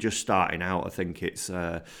lessons. If you're just starting out, I think it's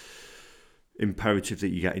imperative that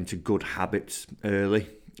you get into good habits early.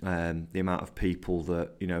 The amount of people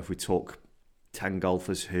that if we talk 10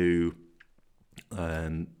 golfers who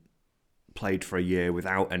played for a year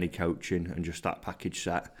without any coaching and just that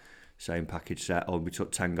same package set, or we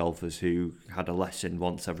took 10 golfers who had a lesson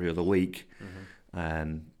once every other week,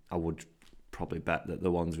 I would probably bet that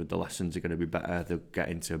the ones with the lessons are going to be better. They'll get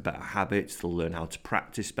into better habits. They'll learn how to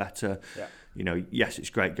practice better. Yeah. Yes, it's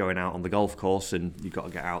great going out on the golf course, and you've got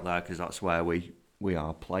to get out there because that's where we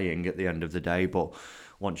are playing at the end of the day. But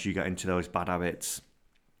once you get into those bad habits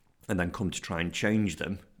and then come to try and change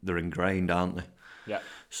them, they're ingrained, aren't they? Yeah.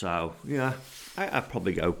 So yeah, I'd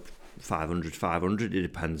probably go 500. It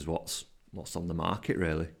depends what's on the market,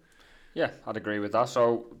 really. Yeah, I'd agree with that.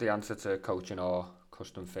 So the answer to coaching or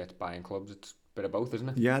custom fit buying clubs, it's bit of both, isn't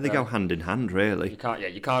it? Yeah, they go hand in hand, really.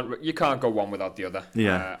 You can't go one without the other.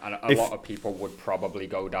 Yeah. And a lot of people would probably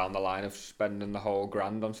go down the line of spending the whole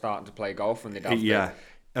grand on starting to play golf, and they'd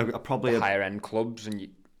have probably the higher end clubs, and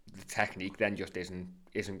the technique then just isn't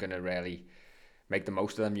going to really make the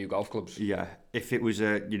most of them new golf clubs. Yeah, if it was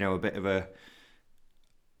a bit of a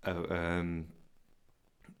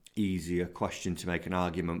easier question to make an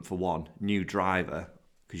argument for one new driver,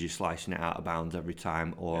 because you're slicing it out of bounds every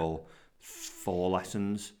time, or 4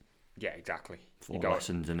 lessons. Yeah, exactly. 4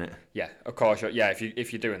 lessons in it. Yeah, of course. Yeah,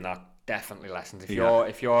 if you're doing that, definitely lessons.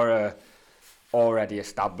 If you're a already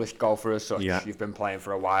established golfer as such, you've been playing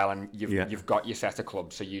for a while and you've got your set of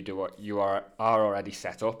clubs, so you are already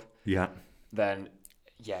set up. Yeah. Then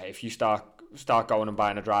if you start going and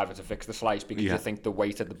buying a driver to fix the slice because you think the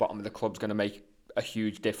weight at the bottom of the club's going to make a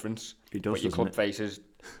huge difference, it does, but your club face is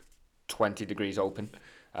 20 degrees open,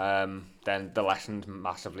 then the lesson's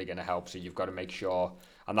massively going to help. So you've got to make sure,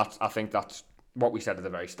 and I think that's what we said at the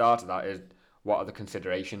very start of that, is what are the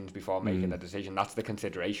considerations before making a decision. That's the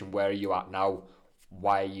consideration. Where are you at now?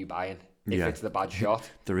 Why are you buying? If it's the bad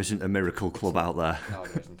shot. There isn't a miracle club out there. No,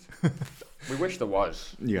 there isn't. We wish there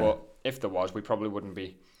was. Yeah. But if there was, we probably wouldn't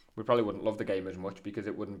love the game as much, because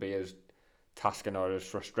it wouldn't be as tasking or as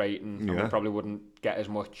frustrating, and we probably wouldn't get as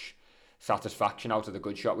much satisfaction out of the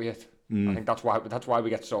good shot we hit. I think that's why we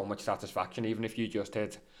get so much satisfaction, even if you just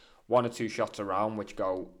hit 1 or 2 shots around which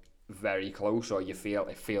go very close, or you feel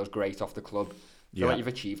it feels great off the club. Feel like you've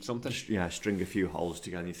achieved something. Yeah, string a few holes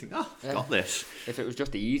together and you think, got this. If it was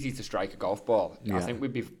just easy to strike a golf ball, I think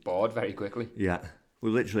we'd be bored very quickly. Yeah. We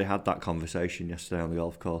literally had that conversation yesterday on the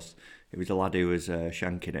golf course. It was a lad who was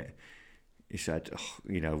shanking it. He said,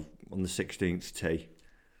 on the 16th tee,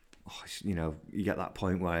 you get that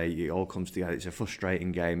point where it all comes together. It's a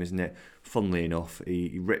frustrating game, isn't it? Funnily enough,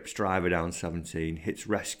 he rips driver down 17, hits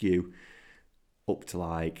rescue up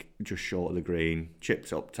to just short of the green,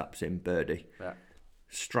 chips up, taps in, birdie. Yeah.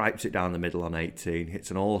 Stripes it down the middle on 18,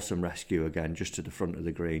 hits an awesome rescue again just to the front of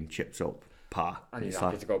the green, chips up, par. And he's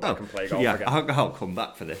happy to go back and play golf again. I'll come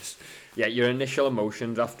back for this. Yeah, your initial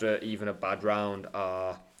emotions after even a bad round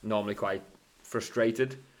are normally quite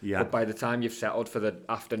frustrated. Yeah. But by the time you've settled for the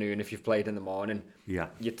afternoon, if you've played in the morning,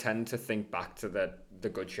 you tend to think back to the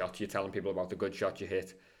good shots. You're telling people about the good shots you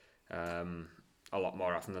hit a lot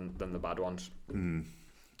more often than the bad ones.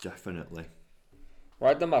 Definitely.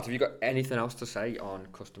 Right then, Matt, have you got anything else to say on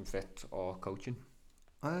custom fit or coaching?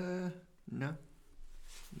 No, not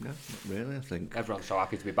really, I think. Everyone's so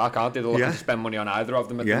happy to be back, aren't they? They're looking to spend money on either of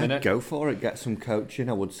them at the minute. Go for it, get some coaching.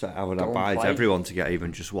 I would advise everyone to get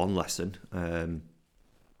even just one lesson.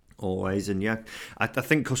 Always. And I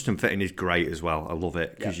think custom fitting is great as well. I love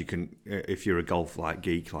it, because you can, if you're a golf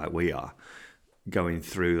geek like we are, going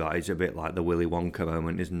through that is a bit like the Willy Wonka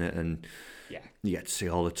moment, isn't it? And you get to see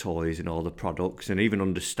all the toys and all the products, and even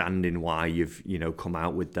understanding why you've come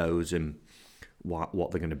out with those and what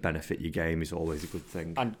they're going to benefit your game is always a good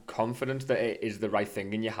thing. And confidence that it is the right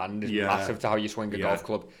thing in your hand is massive to how you swing a golf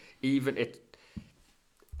club. Even if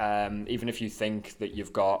you think that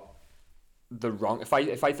you've got the wrong, if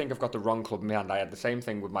I think I've got the wrong club in my hand, I had the same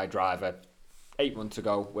thing with my driver 8 months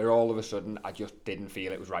ago, where all of a sudden I just didn't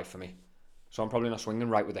feel it was right for me. So I'm probably not swinging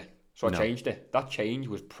right with it. So I changed it. That change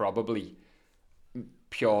was probably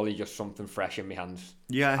purely just something fresh in my hands.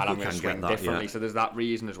 Yeah, and I'm going to swing differently. So there's that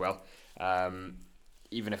reason as well.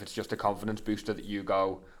 Even if it's just a confidence booster that you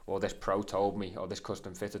go, or this pro told me, or this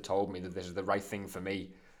custom fitter told me that this is the right thing for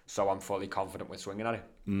me, so I'm fully confident with swinging at it.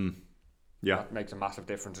 Yeah, that makes a massive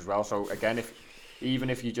difference as well. So again, even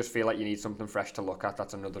if you just feel like you need something fresh to look at,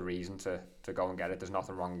 that's another reason to go and get it. There's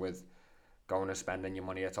nothing wrong with going and spending your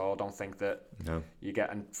money at all. Don't think that you're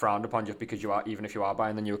getting frowned upon just because you are, even if you are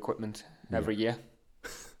buying the new equipment every year.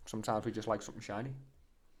 Sometimes we just like something shiny.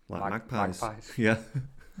 Like magpies. Yeah.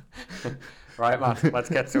 Right, Matt, let's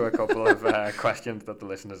get to a couple of questions that the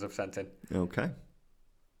listeners have sent in. Okay.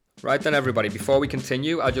 Right then, everybody, before we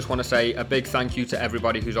continue, I just want to say a big thank you to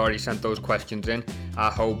everybody who's already sent those questions in. I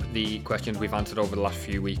hope the questions we've answered over the last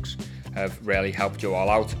few weeks have really helped you all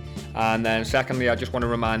out. And then secondly, I just want to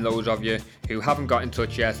remind those of you who haven't got in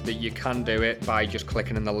touch yet that you can do it by just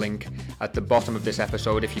clicking on the link at the bottom of this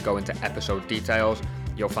episode. If you go into episode details,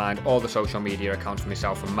 you'll find all the social media accounts for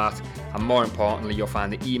myself and Matt, and more importantly, you'll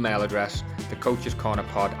find the email address,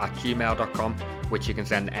 thecoachescornerpod@gmail.com, which you can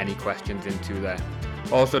send any questions into there.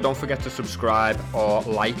 Also, don't forget to subscribe or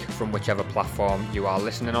like from whichever platform you are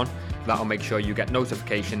listening on. That'll make sure you get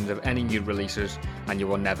notifications of any new releases and you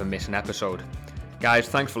will never miss an episode. Guys,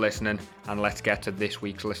 thanks for listening, and let's get to this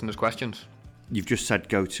week's listeners' questions. You've just said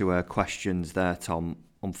go to questions there, Tom.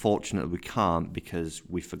 unfortunately, we can't because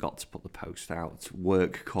we forgot to put the post out.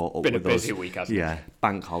 Work caught up Been with a busy us. week, hasn't it? Yeah,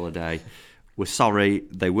 bank holiday. We're sorry,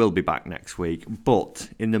 they will be back next week. But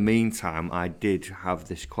in the meantime, I did have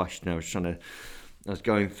this question. I was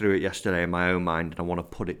going through it yesterday in my own mind, and I want to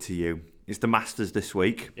put it to you. It's the Masters this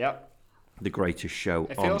week. Yep. The greatest show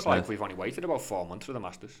It on feels like earth. we've only waited about 4 months for the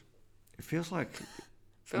Masters. It feels like...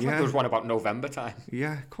 Feels like there was one about November time.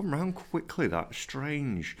 Yeah, come round quickly. That's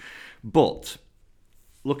strange. But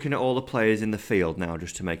looking at all the players in the field now,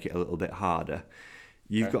 just to make it a little bit harder,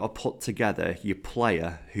 you've got to put together your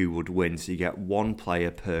player who would win. So you get one player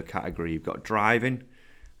per category. You've got driving,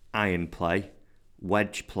 iron play,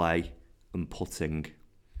 wedge play, and putting.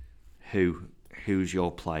 Who's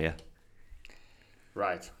your player?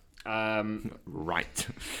 Right. Right.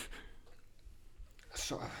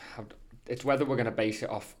 So it's whether we're going to base it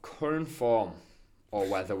off current form or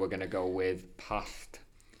whether we're going to go with past.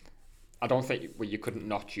 I don't think you couldn't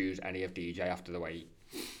not choose any of DJ after the way he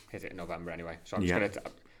hit it in November anyway. So I'm just going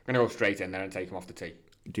to go straight in there and take him off the tee.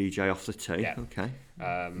 DJ off the tee. Yeah. Okay.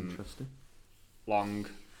 Interesting. Long,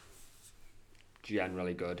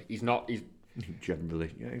 generally good. He's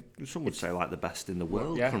Generally, yeah. Some would say like the best in the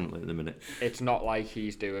world currently at the minute. It's not like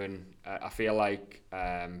he's doing. I feel like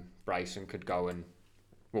Bryson could go and.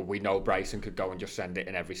 Well, we know Bryson could go and just send it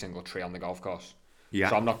in every single tree on the golf course. Yeah.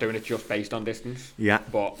 So I'm not doing it just based on distance. Yeah.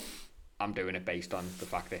 But I'm doing it based on the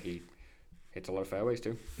fact that he hits a lot of fairways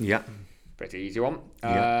too. Yeah. Pretty easy one.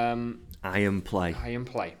 Yeah. Iron play. Iron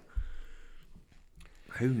play.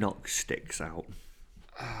 Who knocks sticks out?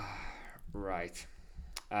 Right.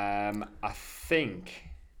 I think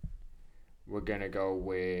we're going to go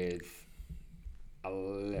with a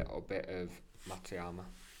little bit of Matsuyama.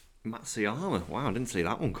 Matsuyama. Wow, I didn't see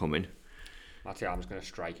that one coming. Matsuyama's going to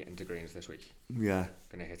strike it into greens this week. Yeah.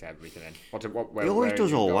 Going to hit everything in. He always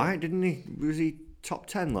does all right, didn't he? Was he top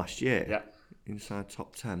 10 last year? Yeah. Inside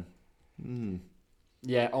top 10.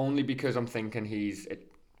 Yeah, only because I'm thinking it's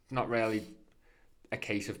not really a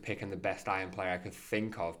case of picking the best iron player I could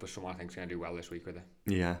think of, but someone I think is going to do well this week with it.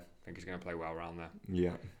 Yeah. I think he's going to play well around there.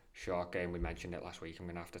 Yeah. Short game, we mentioned it last week. I'm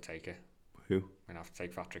going to have to take it. Who? I'm going to have to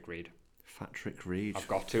take Patrick Reed. Patrick Reed. I've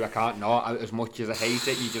got to. I can't not. As much as I hate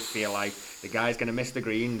it, you just feel like the guy's going to miss the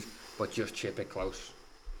greens, but just chip it close.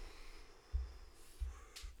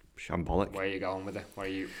 Shambolic. Where are you going with it? Where are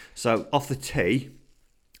you? So, off the tee,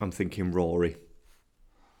 I'm thinking Rory.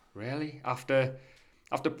 Really? After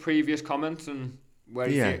previous comments and where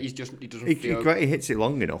he doesn't feel... He hits it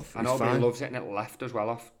long enough. I know, but he loves hitting it left as well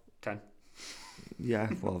off 10. Yeah,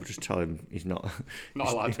 well, I'll just tell him he's not...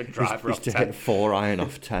 Not allowed to drive off 10. to hit 4 iron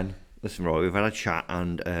off 10. Listen, Rory, we've had a chat,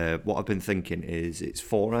 and what I've been thinking is it's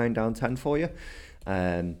 4 iron down 10 for you.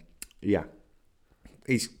 Yeah.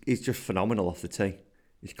 He's just phenomenal off the tee.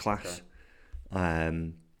 He's class.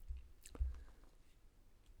 Okay.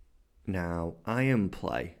 Now, iron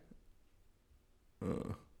play.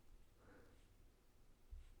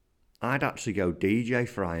 I'd actually go DJ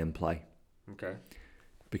for iron play. Okay.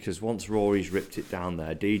 Because once Rory's ripped it down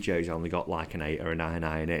there, DJ's only got like an 8 or a 9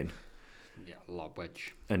 iron in. Yeah, lob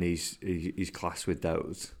wedge. And he's class with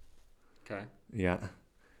those. Okay. Yeah.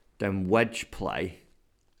 Then wedge play.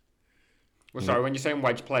 Well, sorry, when you're saying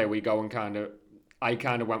wedge play, we go and I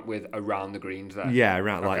kind of went with around the greens there. Yeah,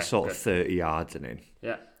 around of 30 yards and in.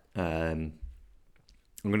 Yeah. I'm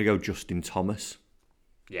going to go Justin Thomas.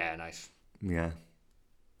 Yeah, nice. Yeah.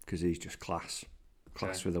 Because he's just class.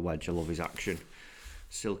 Class with a wedge. I love his action.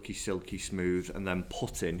 Silky smooth. And then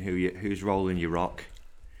putting, who's rolling your rock.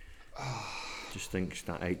 Just thinks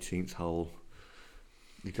that 18th hole.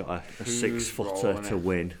 You got a 6-footer to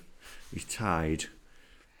win. He's tied.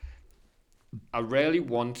 I really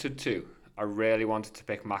wanted to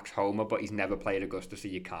pick Max Homer, but he's never played Augusta, so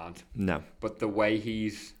you can't. No. But the way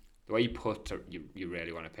he puts, you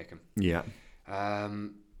really want to pick him. Yeah.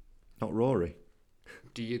 Not Rory.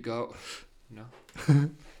 Do you go? No.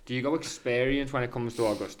 Do you go experience when it comes to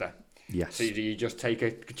Augusta? Yes. So do you just take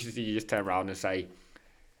it? Do you just turn around and say,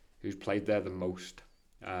 who's played there the most?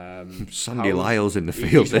 Sandy Lyle's in the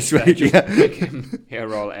field this week. Yeah. Pick him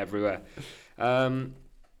here all everywhere.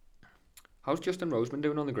 How's Justin Rose been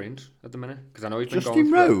doing on the greens at the minute? Because I know he's been going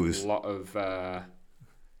through a lot of.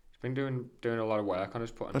 He's been doing a lot of work on his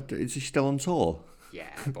putting. Is he still on tour? Yeah,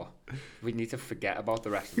 but we need to forget about the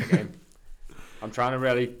rest of the game. I'm trying to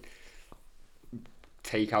really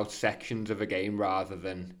take out sections of a game rather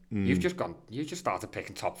than you've just started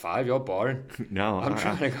picking top 5. You're boring. No,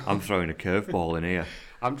 I'm throwing a curveball in here.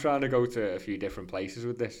 I'm trying to go to a few different places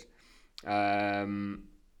with this. Tyrrell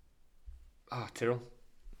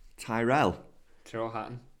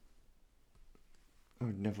Hatton.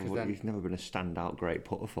 He's never been a standout great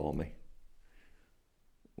putter for me.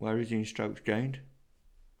 Where is he in strokes gained? Do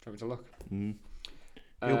you want me to look?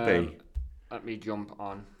 He'll be. Let me jump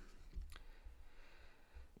on.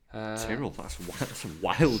 Tyrrell, that's a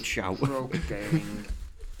wild shout. Stroke gained.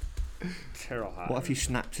 Tyrrell Hatton. What if he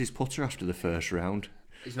snapped his putter after the first round?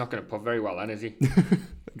 He's not going to putt very well then, is he?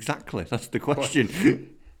 Exactly, that's the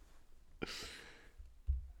question.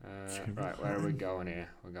 Right, where are we going here?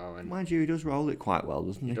 We're going. Mind you, he does roll it quite well,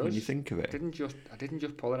 doesn't he? Does. When you think of it. I didn't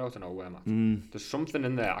just pull it out of nowhere, Matt. There's something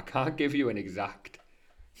in there. I can't give you an exact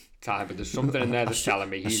time, but there's something in there that's telling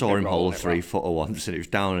me I he's saw been him hole rolling it well. 3-footer once, and it was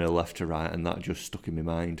downhill left to right, and that just stuck in my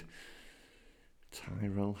mind.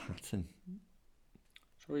 Tyrell Hatton.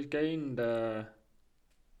 So he's gained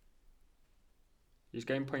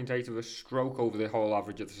 0.8 of a stroke over the whole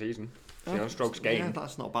average of the season. So, strokes gained. Yeah,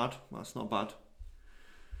 that's not bad.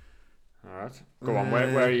 All right, go on.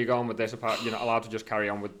 Where are you going with this? Apart, you're not allowed to just carry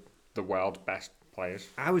on with the world's best players.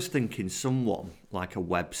 I was thinking someone like a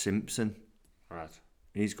Webb Simpson. Right.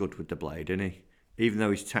 He's good with the blade, isn't he? Even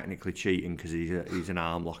though he's technically cheating because he's an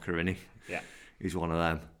arm locker, isn't he? Yeah. He's one of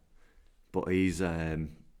them. But he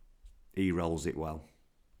rolls it well.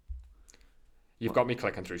 You've got me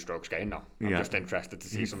clicking through strokes gained now. I'm just interested to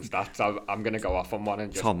see some stats. I'm going to go off on one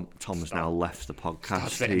and just... Tom's now left the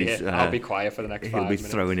podcast. I'll be quiet for the next 5 minutes. He'll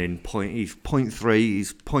be throwing in he's 0.3,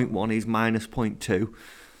 he's 0.1, he's minus 0.2.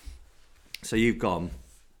 So you've gone...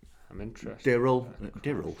 I'm interested. Dirrell.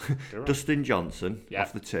 Dustin Johnson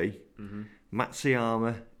off the tee. Mm-hmm.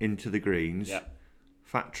 Matsuyama into the greens. Yeah.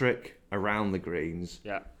 Fatrick around the greens.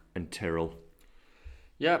 Yeah. And Tyrrell.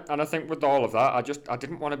 Yeah, and I think with all of that, I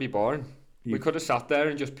didn't want to be boring. We could have sat there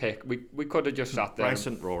and just picked. We could have just sat there.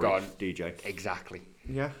 Bryson, and Rory, gone, DJ. Exactly.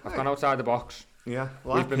 Yeah. I've gone outside the box. Yeah.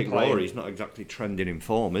 Well, we've been playing. Rory's not exactly trending in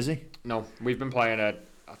form, is he? No, we've been playing I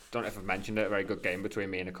don't know if I've mentioned it, a very good game between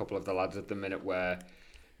me and a couple of the lads at the minute where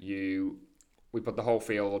we put the whole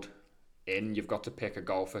field in. You've got to pick a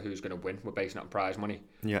golfer who's going to win. We're basing it on prize money.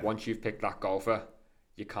 Yeah. Once you've picked that golfer,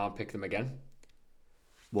 you can't pick them again.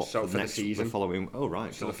 What, so for the season? The following... Oh,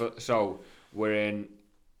 right. So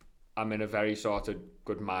I'm in a very sort of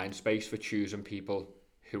good mind space for choosing people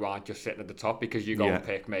who aren't just sitting at the top, because you go and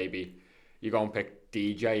pick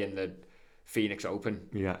DJ in the Phoenix Open.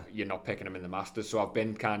 Yeah. You're not picking him in the Masters. So I've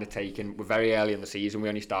been kind of we're very early in the season. We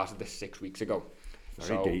only started this 6 weeks ago.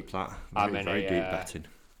 Very deep, that. Very deep betting.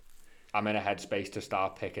 I'm in a headspace to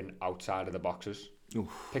start picking outside of the boxes. Oof.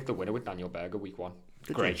 Pick the winner with Daniel Berger week 1.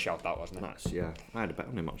 Great shout that, wasn't it? I had a bet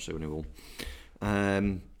on him actually when he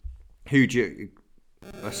won. Who do you...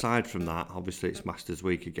 Aside from that, obviously it's Masters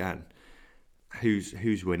week again.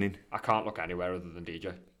 Who's winning? I can't look anywhere other than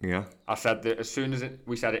DJ. Yeah. I said that as soon as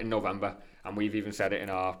we said it in November, and we've even said it in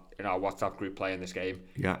our WhatsApp group playing this game.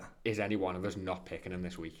 Yeah. Is any one of us not picking him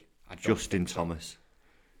this week? Justin Thomas.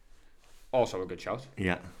 Also a good shout.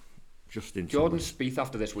 Yeah. Justin Jordan Thomas. Spieth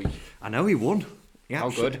after this week. I know he won. How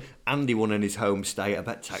good. And he won in his home state. I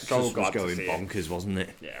bet Texas was going bonkers, wasn't it?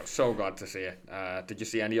 Yeah, I was so glad to see it. Did you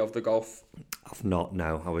see any of the golf? I've not,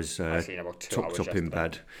 no. I was seen about 2 tucked hours up yesterday. in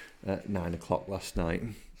bed at 9 o'clock last night.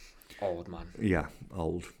 Old man. Yeah,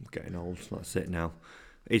 old. Getting old. That's it now.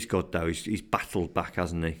 He's good though. He's battled back,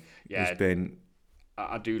 hasn't he? Yeah. He's been...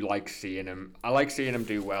 I do like seeing him. I like seeing him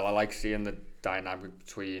do well. I like seeing the dynamic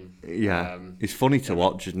between... Yeah, he's funny to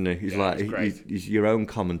watch, isn't he? He's he's your own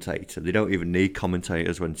commentator. They don't even need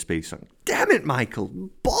commentators when Spieth's like, damn it, Michael,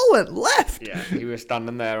 ball went left. Yeah, he was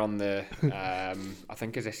standing there on the, I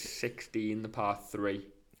think it's a 16, the par 3.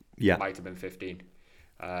 Yeah. Might have been 15.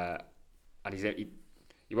 And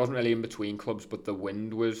he wasn't really in between clubs, but the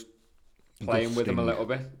wind was playing with him a little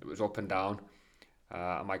bit. It was up and down.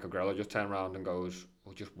 And Michael Grillo just turned around and goes,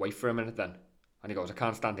 well, just wait for a minute then. And he goes, I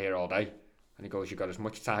can't stand here all day. And he goes, you've got as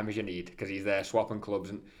much time as you need, because he's there swapping clubs.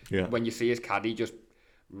 And when you see his caddy just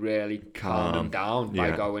really calm him down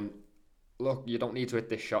by going, look, you don't need to hit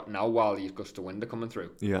this shot now while these gusts of wind are coming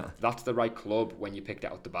through. Yeah. That's the right club when you picked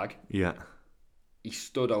it out the bag. Yeah. He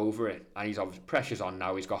stood over it, and he's obviously pressure's on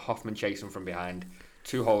now. He's got Hoffman chasing from behind.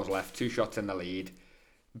 2 holes left, 2 shots in the lead.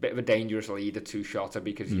 Bit of a dangerous lead, a 2-shotter,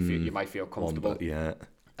 because you might feel comfortable.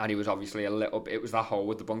 And he was obviously it was that hole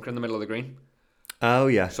with the bunker in the middle of the green. Oh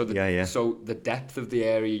yeah. So the depth of the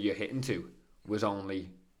area you're hitting to was only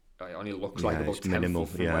looks like about 10 foot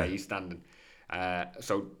from where he's standing.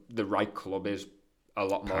 So the right club is a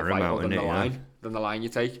lot more vital than the line you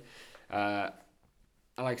take. And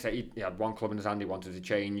like I said, he had one club in his hand. He wanted to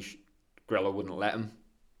change. Grillo wouldn't let him.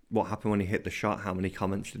 What happened when he hit the shot? How many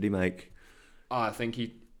comments did he make? I think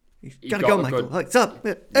he gotta go, Michael. What's up?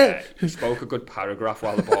 Yeah, he spoke a good paragraph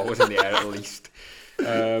while the ball was in the air, at least.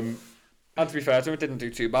 And And to be fair to him, it didn't do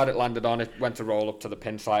too bad. It landed on it, went to roll up to the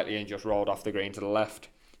pin slightly and just rolled off the green to the left.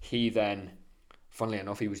 He then, funnily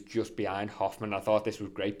enough, he was just behind Hoffman. I thought this was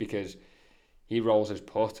great because he rolls his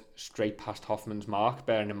putt straight past Hoffman's mark,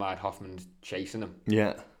 bearing in mind Hoffman's chasing him.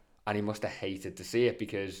 Yeah. And he must have hated to see it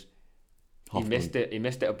because Hoffman. he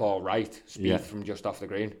missed it a ball right, speed from just off the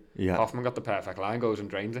green. Yeah. Hoffman got the perfect line, goes and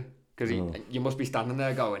drains it. Because you must be standing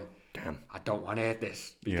there going, damn, I don't want to hit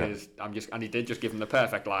this because and he did just give him the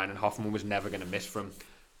perfect line, and Hoffman was never going to miss from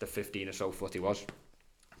the 15 or so foot he was.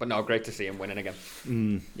 But no, great to see him winning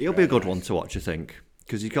again. He'll be a good one to watch, I think,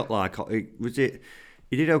 because he got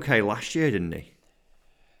he did okay last year, didn't he? I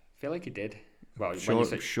feel like he did. Well, Sure, when you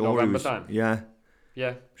say sure November he was, time.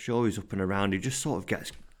 Yeah, sure he's up and around. He just sort of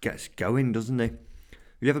gets going, doesn't he? Have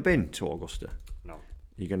you ever been to Augusta? No. Are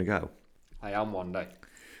you going to go? I am one day.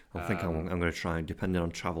 I think I'm going to try, and depending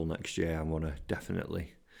on travel next year, I want to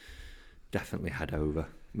definitely head over.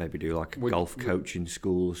 Maybe do like a golf coaching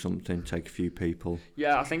school or something, take a few people.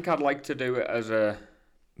 Yeah, I think I'd like to do it as a...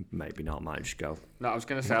 Maybe not, might just go. No, I was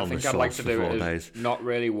going to say, I on the think I'd like sauce to for do 4 it as days. not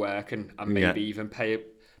really working and maybe even pay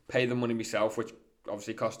the money myself, which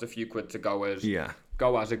obviously cost a few quid to go as a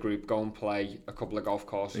group, go and play a couple of golf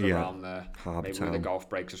courses around there. Harbour maybe Town. with the golf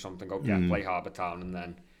breaks or something, play Harbour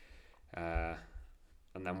Town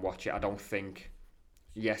and then watch it. I don't think...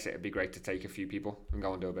 Yes, it'd be great to take a few people and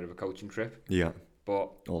go and do a bit of a coaching trip. Yeah. But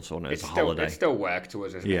also on it's a still holiday. It's still work to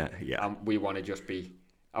us, isn't it? Yeah. And we want to just be...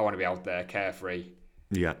 I want to be out there carefree.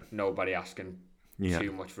 Yeah. Nobody asking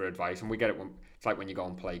too much for advice, and we get it it's like when you go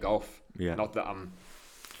and play golf. Yeah. Not that I'm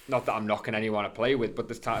knocking anyone to play with, but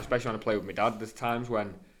there's times, especially when I play with my dad, there's times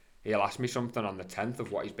when he'll ask me something on the 10th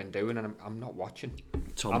of what he's been doing, and I'm not watching.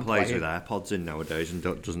 Tom plays with AirPods in nowadays and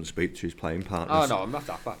doesn't speak to his playing partners. Oh no, I'm not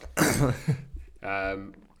that bad.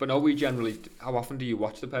 But no, we generally... How often do you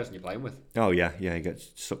watch the person you're playing with? Oh yeah, he gets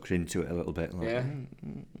sucked into it a little bit. Like, Yeah.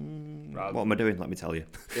 What am I doing? Let me tell you.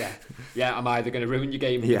 Yeah. I'm either going to ruin your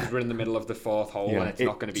game because we're in the middle of the 4th hole and it's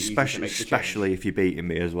not going to be easy to make the change. Especially if you're beating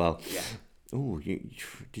me as well. Yeah. Oh,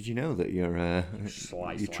 did you know that your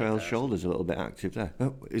trail shoulder's a little bit active there?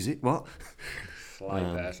 Oh, is it? What? Sly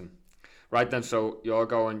person. Right then, so you're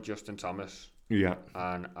going Justin Thomas. Yeah.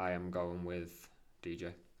 And I am going with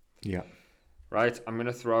DJ. Yeah. Right, I'm going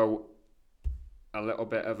to throw a little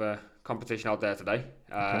bit of a competition out there today.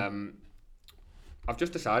 Okay. I've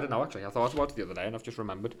just decided now, actually. I thought about it the other day and I've just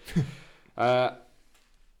remembered. I'm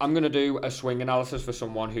going to do a swing analysis for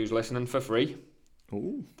someone who's listening for free.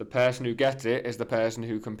 Ooh. The person who gets it is the person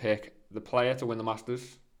who can pick the player to win the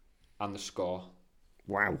Masters and the score.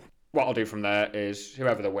 Wow. What I'll do from there is,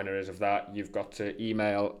 whoever the winner is of that, you've got to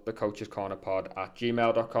email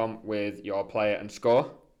thecoachescornerpod@gmail.com with your player and score.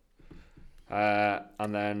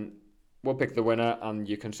 And then we'll pick the winner and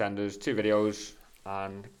you can send us 2 videos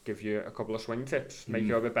and give you a couple of swing tips. Make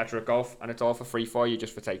you a bit better at golf, and it's all for free for you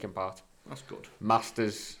just for taking part. That's good.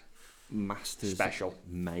 Masters special.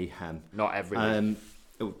 Mayhem. Not every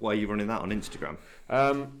Why are you running that on Instagram?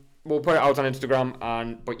 We'll put it out on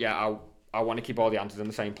Instagram, but yeah, I want to keep all the answers in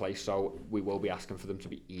the same place, so we will be asking for them to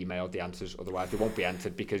be emailed, the answers, otherwise they won't be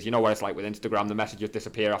entered, because you know what it's like with Instagram, the messages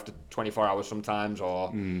disappear after 24 hours sometimes,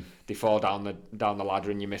 or they fall down the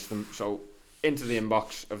ladder and you miss them. So into the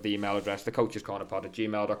inbox of the email address,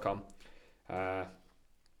 thecoachescornerpod@gmail.com,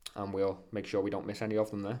 and we'll make sure we don't miss any of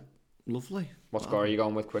them there. Lovely. What score are you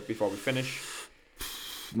going with quick before we finish?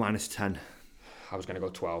 -10. I was going to go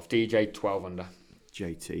 12. DJ 12 under.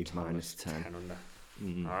 JT -10. 10 under.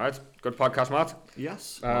 All right, good podcast, Matt.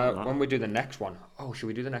 Yes. When we do the next one, should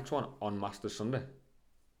we do the next one on Masters Sunday?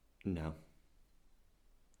 No.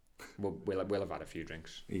 We'll have had a few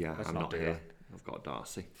drinks. Yeah, Let's I'm not not do here. that. I've got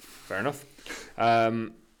Darcy. Fair enough.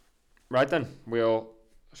 Right then, we'll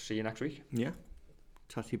see you next week. Yeah.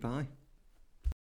 Tatty bye.